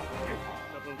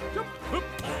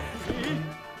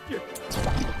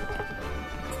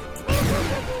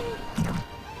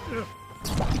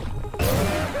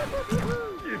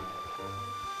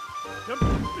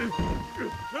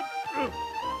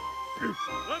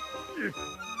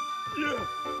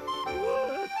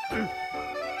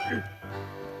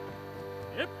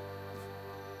 Yep.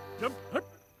 Jump, hop.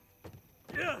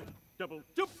 Yeah, double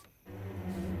jump.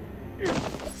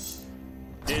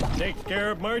 This takes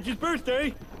care of Marge's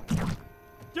birthday.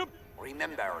 Jump.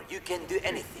 Remember, you can do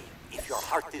anything if your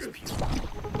heart is pure.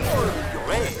 Or you're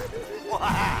ready.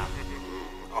 Wow.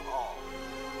 Oh.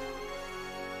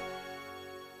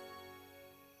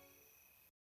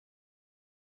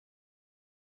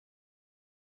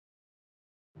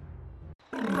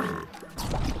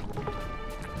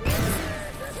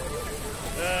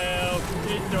 Well,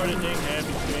 this sort of thing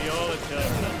happens to me all the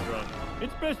time when I'm drunk.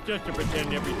 It's best just to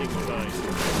pretend everything's fine.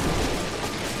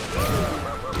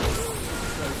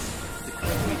 The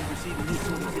correct way to proceed in this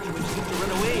sort of situation is to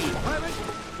run away. Pirate,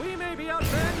 we may be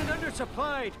outmanned and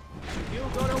undersupplied. You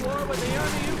go to war with the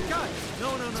army you've got. No.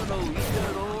 You've got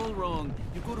it all wrong.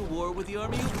 You go to war with the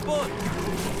army you fought.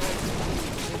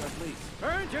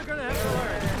 Burns, you're gonna have to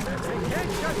learn. You can't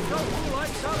just go through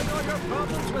life solving all your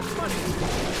problems with money.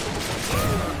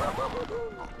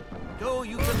 Go,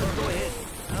 you fellas go ahead.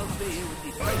 I'll stay here with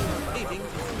these priceless paintings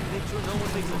and make sure no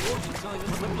one makes a fortune selling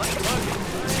them on the black market.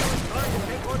 It's hard to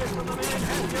take orders from a man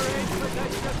half your age, but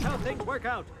that's just how things work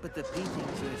out. But the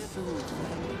paintings are so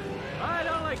I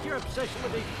don't like your obsession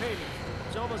with these paintings.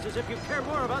 It's almost as if you care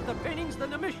more about the paintings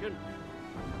than the mission.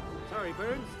 Sorry,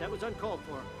 Burns, that was uncalled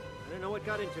for. I don't know what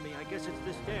got into me. I guess it's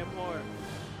this damn war.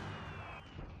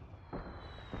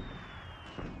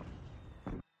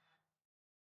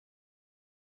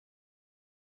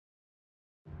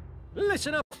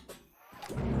 Listen up!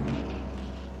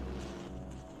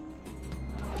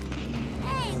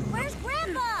 Hey, where's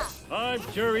Grandpa? I'm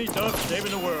sure he's off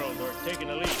saving the world or taking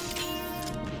a leak.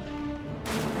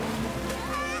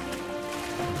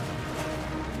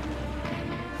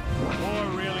 War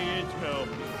really is hell.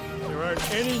 There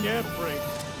aren't any nap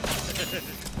breaks.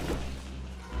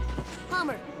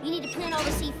 Homer, you need to plant all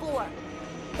the C4.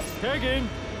 Tagging!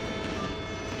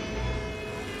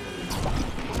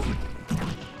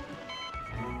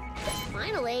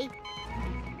 Finally.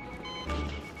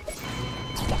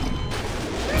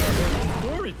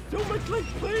 War is so much like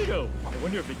Play-Doh. I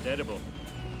wonder if it's edible.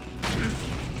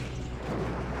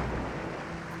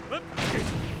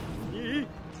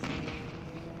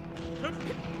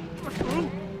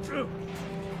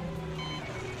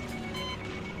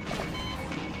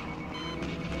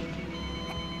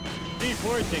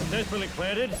 C4 successfully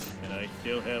planted, and I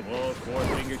still have all 4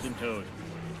 fingers and toes.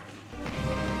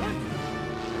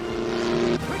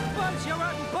 Quick buzz, you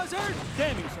rotten buzzard!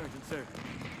 Damn you, Sergeant sir.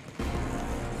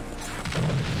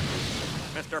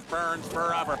 Mr. Burns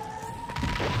forever.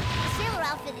 The sailor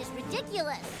outfit is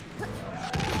ridiculous.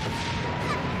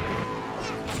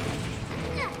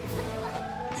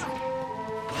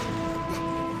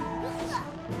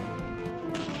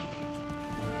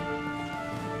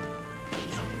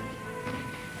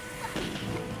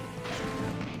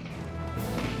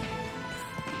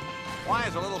 Why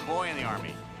is a little boy in the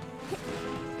army?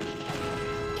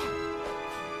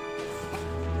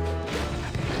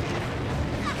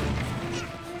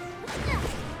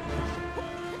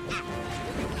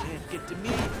 Get to me,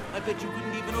 I bet you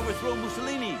couldn't even overthrow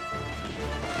Mussolini.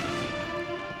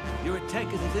 Your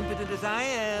attack is as impotent as I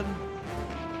am.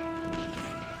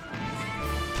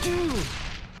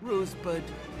 Rosebud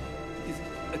is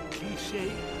a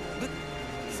cliche, but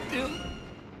still.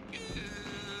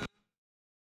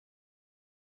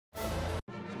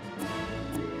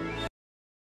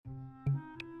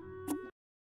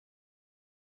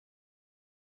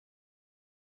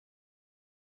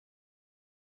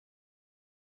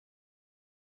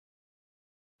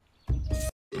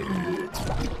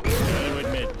 Gotta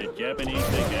admit, the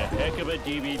Japanese make a heck of a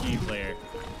DVD player.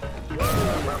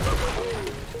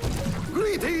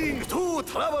 Greetings to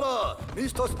traveler!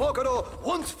 Mr. Spookero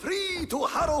wants free to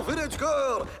harrow village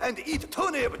girl and eat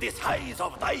turnip the size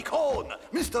of daikon.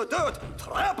 Mr. Dirt,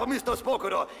 trap Mr.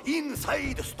 Spookero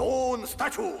inside stone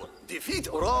statue. Defeat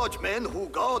Raj men who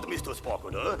guard Mr.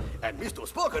 Spookero, and Mr.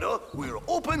 Spookero will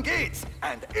open gates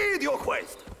and aid your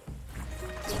quest.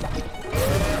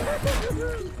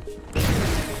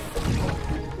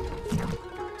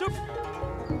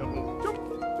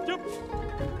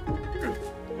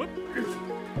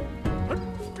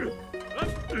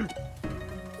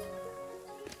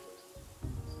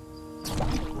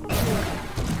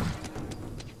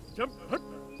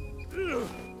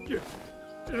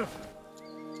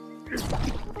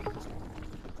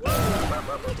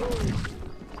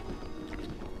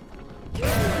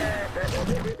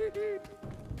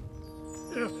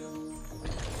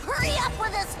 Hurry up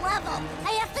with this level!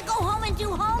 I have to go home and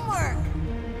do homework!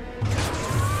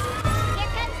 Here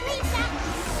comes Lisa!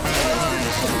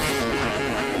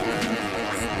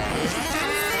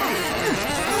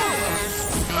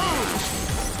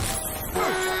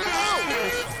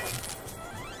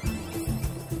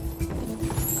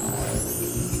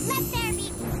 Let there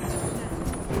be...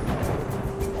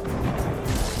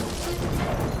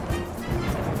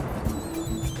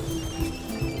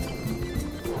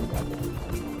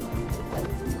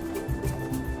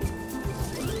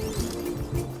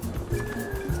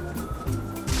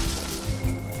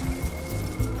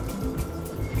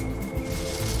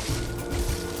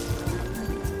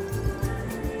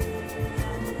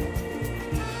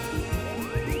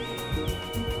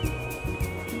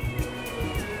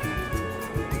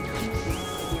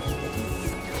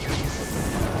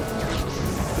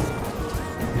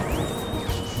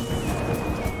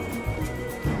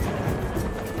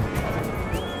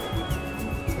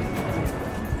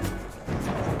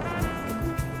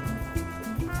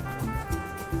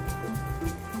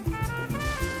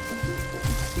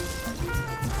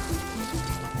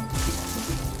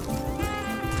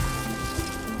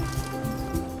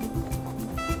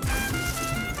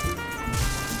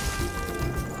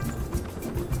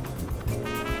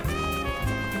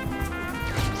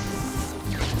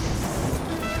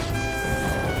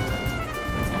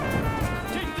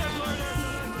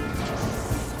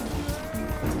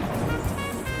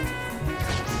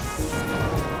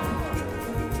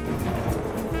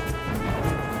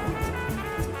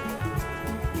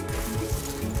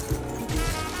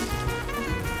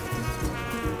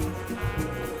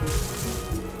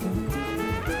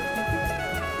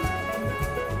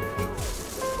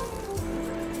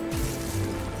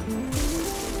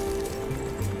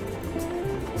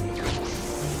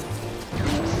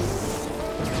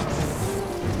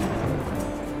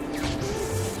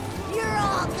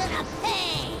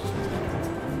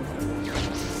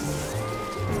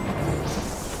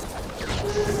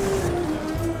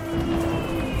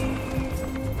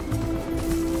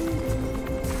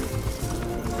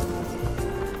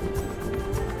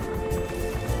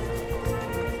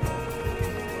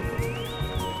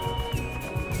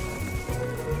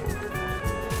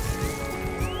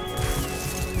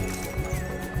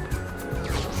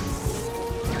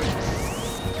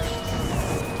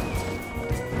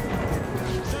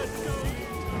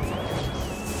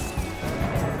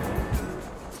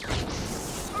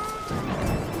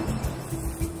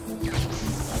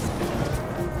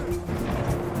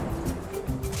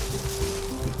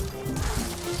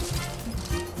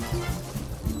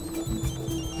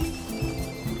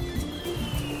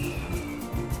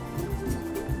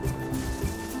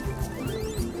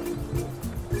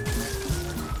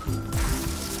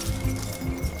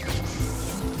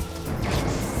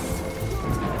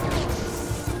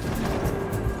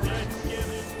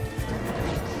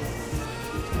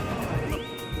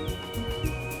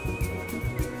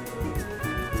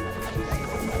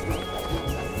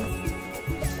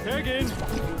 Tagging!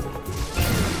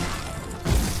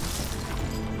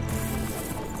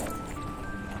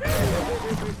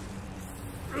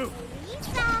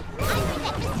 Lisa, I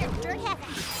bet Mr. Dirt has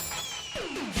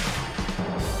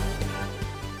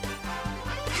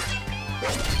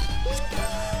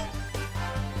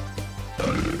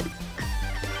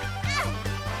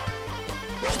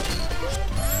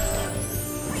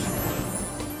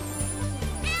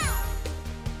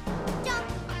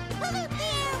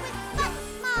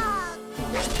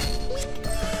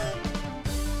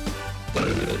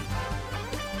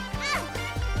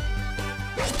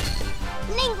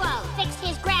Lingual fixed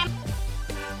his gram.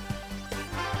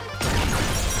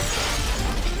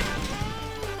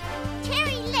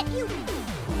 Terry, let you.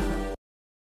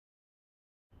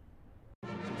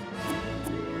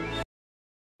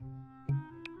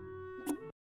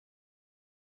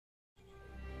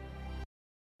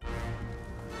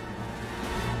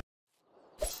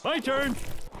 My turn!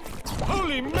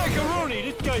 Holy macaroni,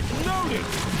 this guy's loaded!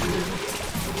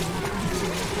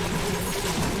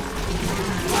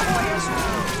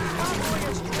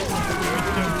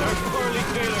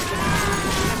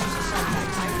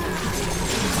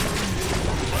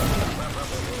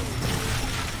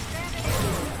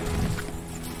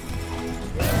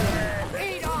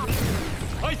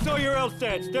 I saw your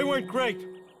LSATs. They weren't great.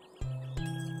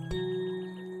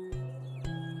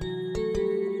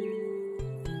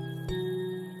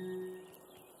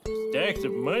 Stacks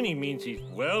of money means he's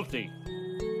wealthy.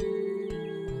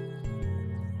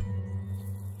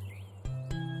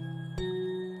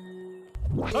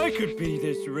 I could be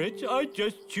this rich. I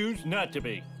just choose not to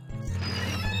be.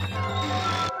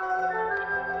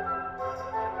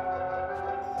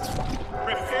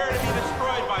 Prepare to be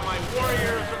destroyed by my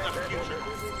warriors of the future.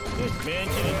 This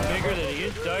mansion is bigger than the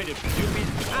inside of Snoopy's.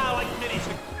 Like minis.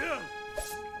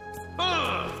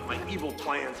 My evil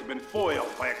plans have been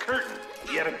foiled by a curtain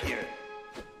yet again.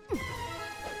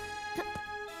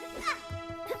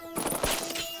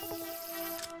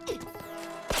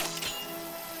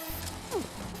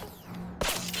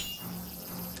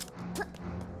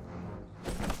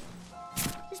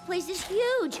 This place is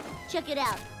huge. Check it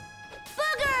out.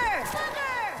 Booger! Booger!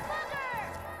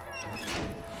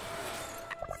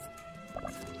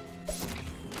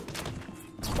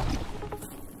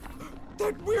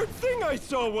 That weird thing I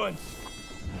saw once!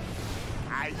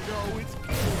 I know it's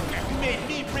good. You made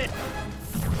me rich.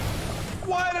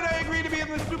 Why did I agree to be in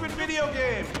this stupid video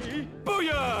game?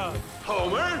 Booyah!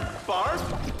 Homer, Bart,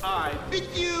 I beat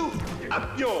you.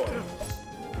 Up yours.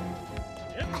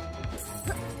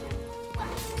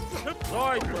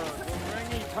 Sorry, bro.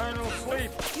 Bring eternal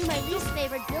sleep. You're my least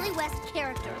favorite Billy West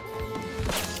character.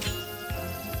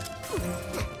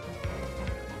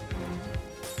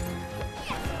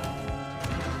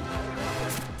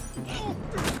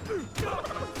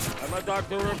 I'm a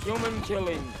doctor of human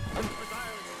killing.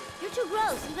 You're too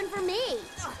gross, even for me.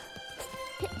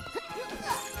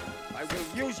 I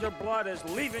will use your blood as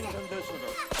leave-in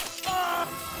conditioner.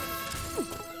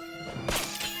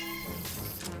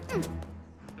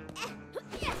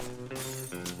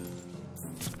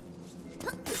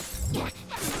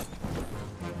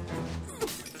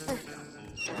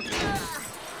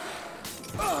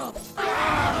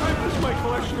 I miss my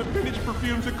collection of vintage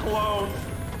perfumes and colognes.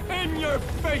 In your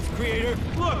face, creator!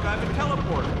 Look, I'm a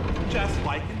teleporter, just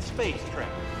like in Space Trek.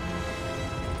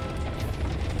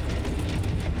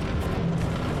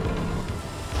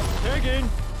 Tagging!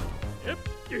 Yep.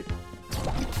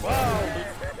 Wow!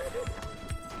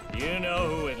 You know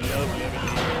who would love living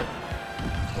here?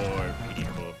 Poor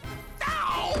people.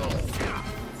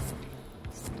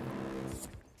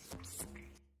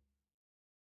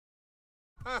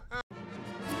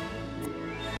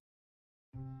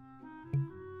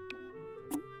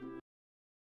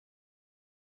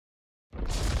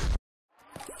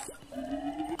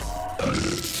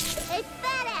 Hey,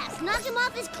 fat ass! Knock him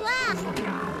off his class!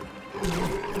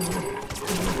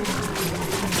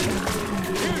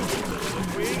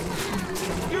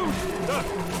 You suck!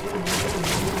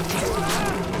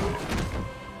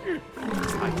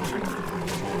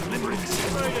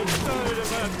 Right inside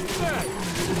about that!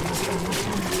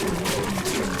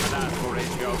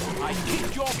 I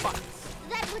kicked your butt.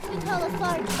 That's what we call a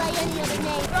fart by any other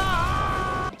name.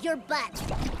 Your butt.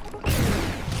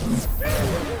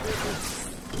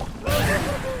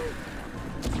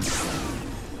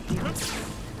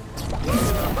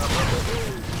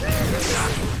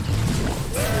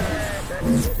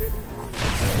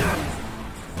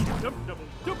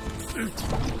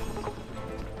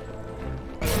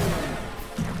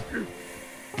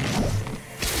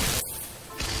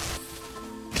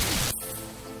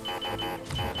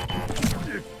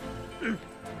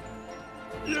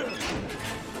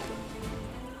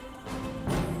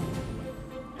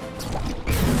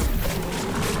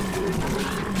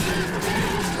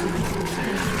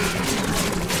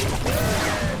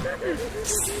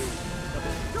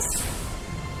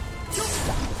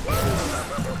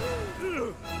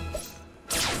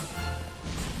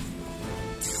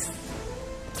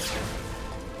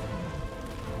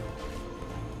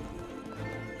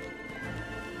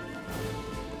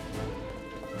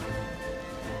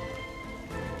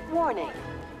 Warning.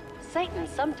 Satan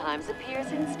sometimes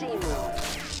appears in steam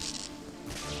rooms.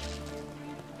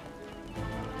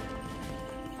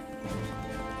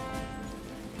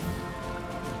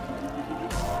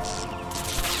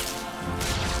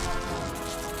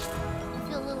 I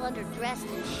feel a little underdressed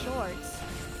in shorts.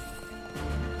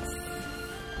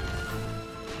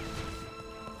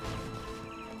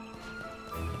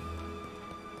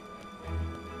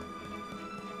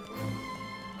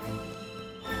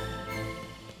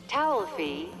 Towel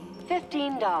fee,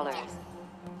 $15.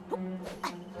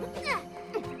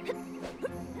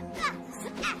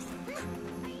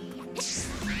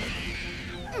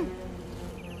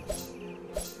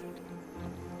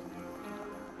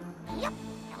 Yep,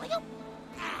 there we go.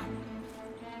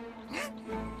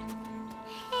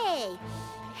 Hey,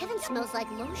 heaven smells like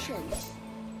lotion.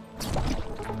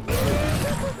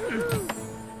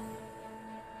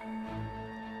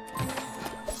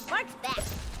 Mark's back.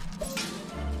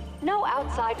 No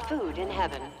outside food in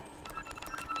heaven.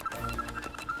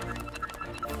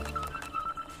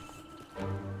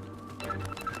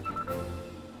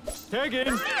 Tag in.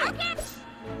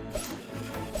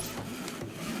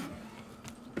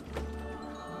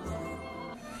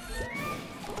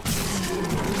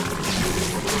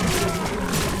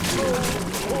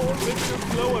 Oh, Mr.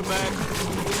 Blower back.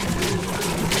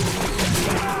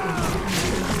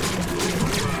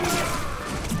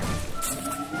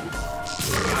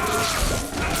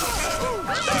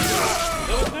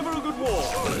 That was never a good wall.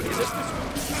 This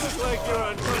looks like you're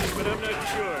on money, but I'm not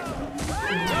sure.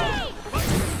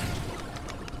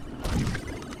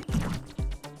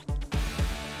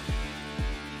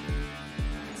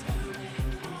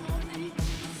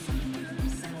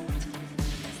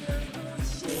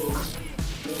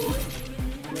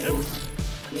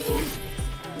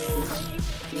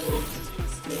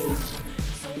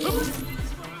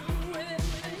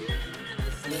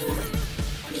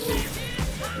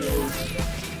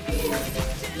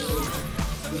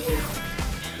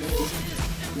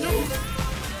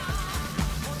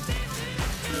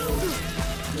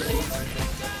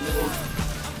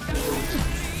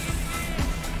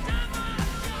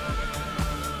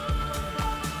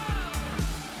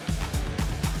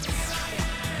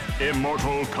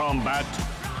 Immortal Combat.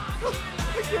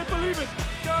 I can't believe it.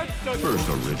 God's done it. First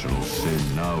original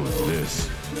sin, now this.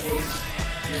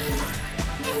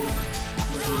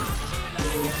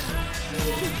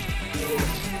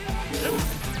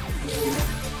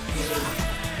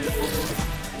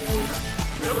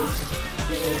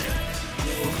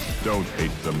 Don't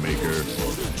hate the maker.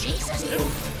 Jesus.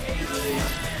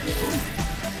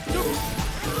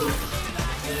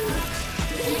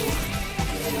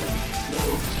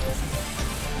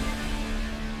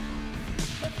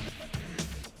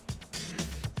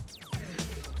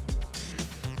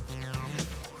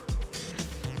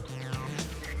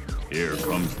 Here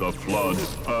comes the flood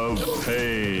of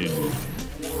pain.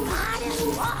 God is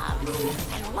love,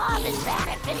 and love is bad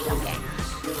at video games.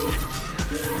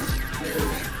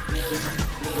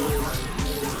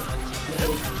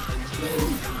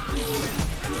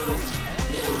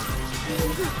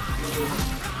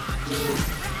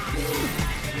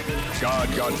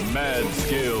 God got mad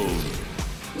skills.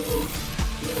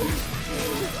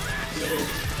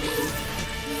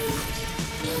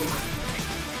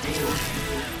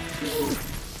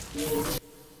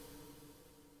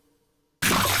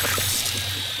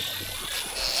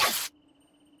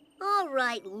 All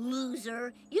right,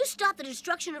 loser. You stop the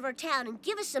destruction of our town and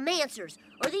give us some answers,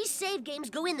 or these save games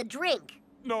go in the drink.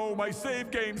 No, my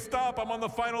save game, stop. I'm on the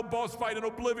final boss fight in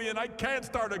Oblivion. I can't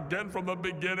start again from the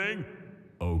beginning.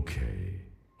 Okay,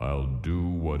 I'll do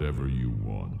whatever you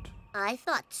want. I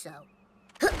thought so.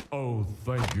 Oh,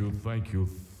 thank you, thank you,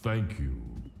 thank you.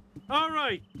 All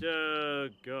right,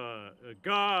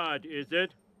 God, is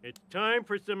it? It's time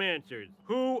for some answers.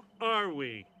 Who are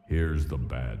we? Here's the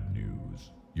bad news.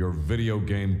 You're video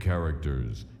game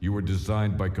characters. You were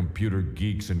designed by computer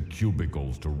geeks in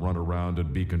cubicles to run around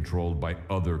and be controlled by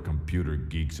other computer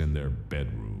geeks in their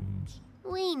bedrooms.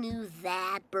 We knew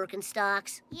that,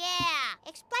 Birkenstocks. Yeah,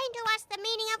 explain to us the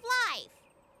meaning of life.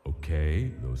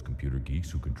 Okay, those computer geeks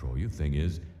who control you, thing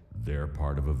is, they're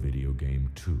part of a video game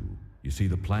too. You see,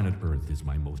 the planet Earth is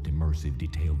my most immersive,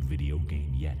 detailed video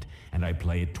game yet, and I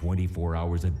play it 24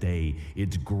 hours a day.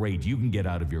 It's great. You can get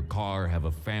out of your car, have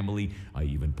a family. I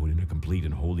even put in a complete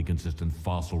and wholly consistent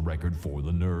fossil record for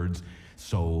the nerds.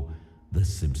 So, the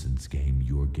Simpsons game,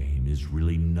 your game, is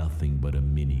really nothing but a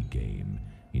mini-game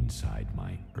inside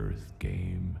my Earth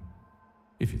game.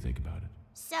 If you think about it.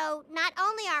 So, not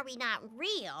only are we not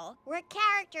real, we're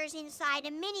characters inside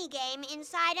a mini-game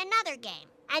inside another game.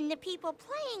 And the people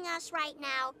playing us right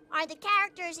now are the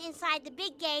characters inside the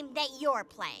big game that you're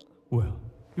playing. Well,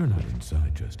 you're not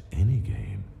inside just any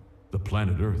game. The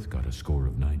planet Earth got a score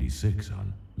of 96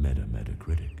 on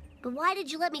Metacritic. But why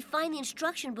did you let me find the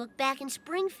instruction book back in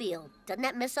Springfield? Doesn't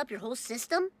that mess up your whole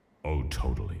system? Oh,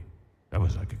 totally. That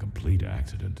was like a complete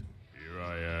accident. Here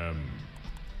I am.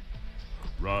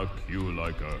 Rock you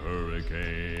like a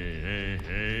hurricane.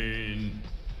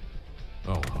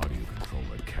 Oh, how do you control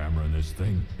the camera in this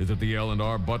thing? Is it the L and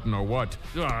R button or what?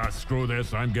 Ah, screw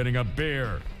this, I'm getting a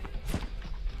beer.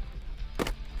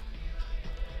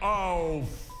 Oh,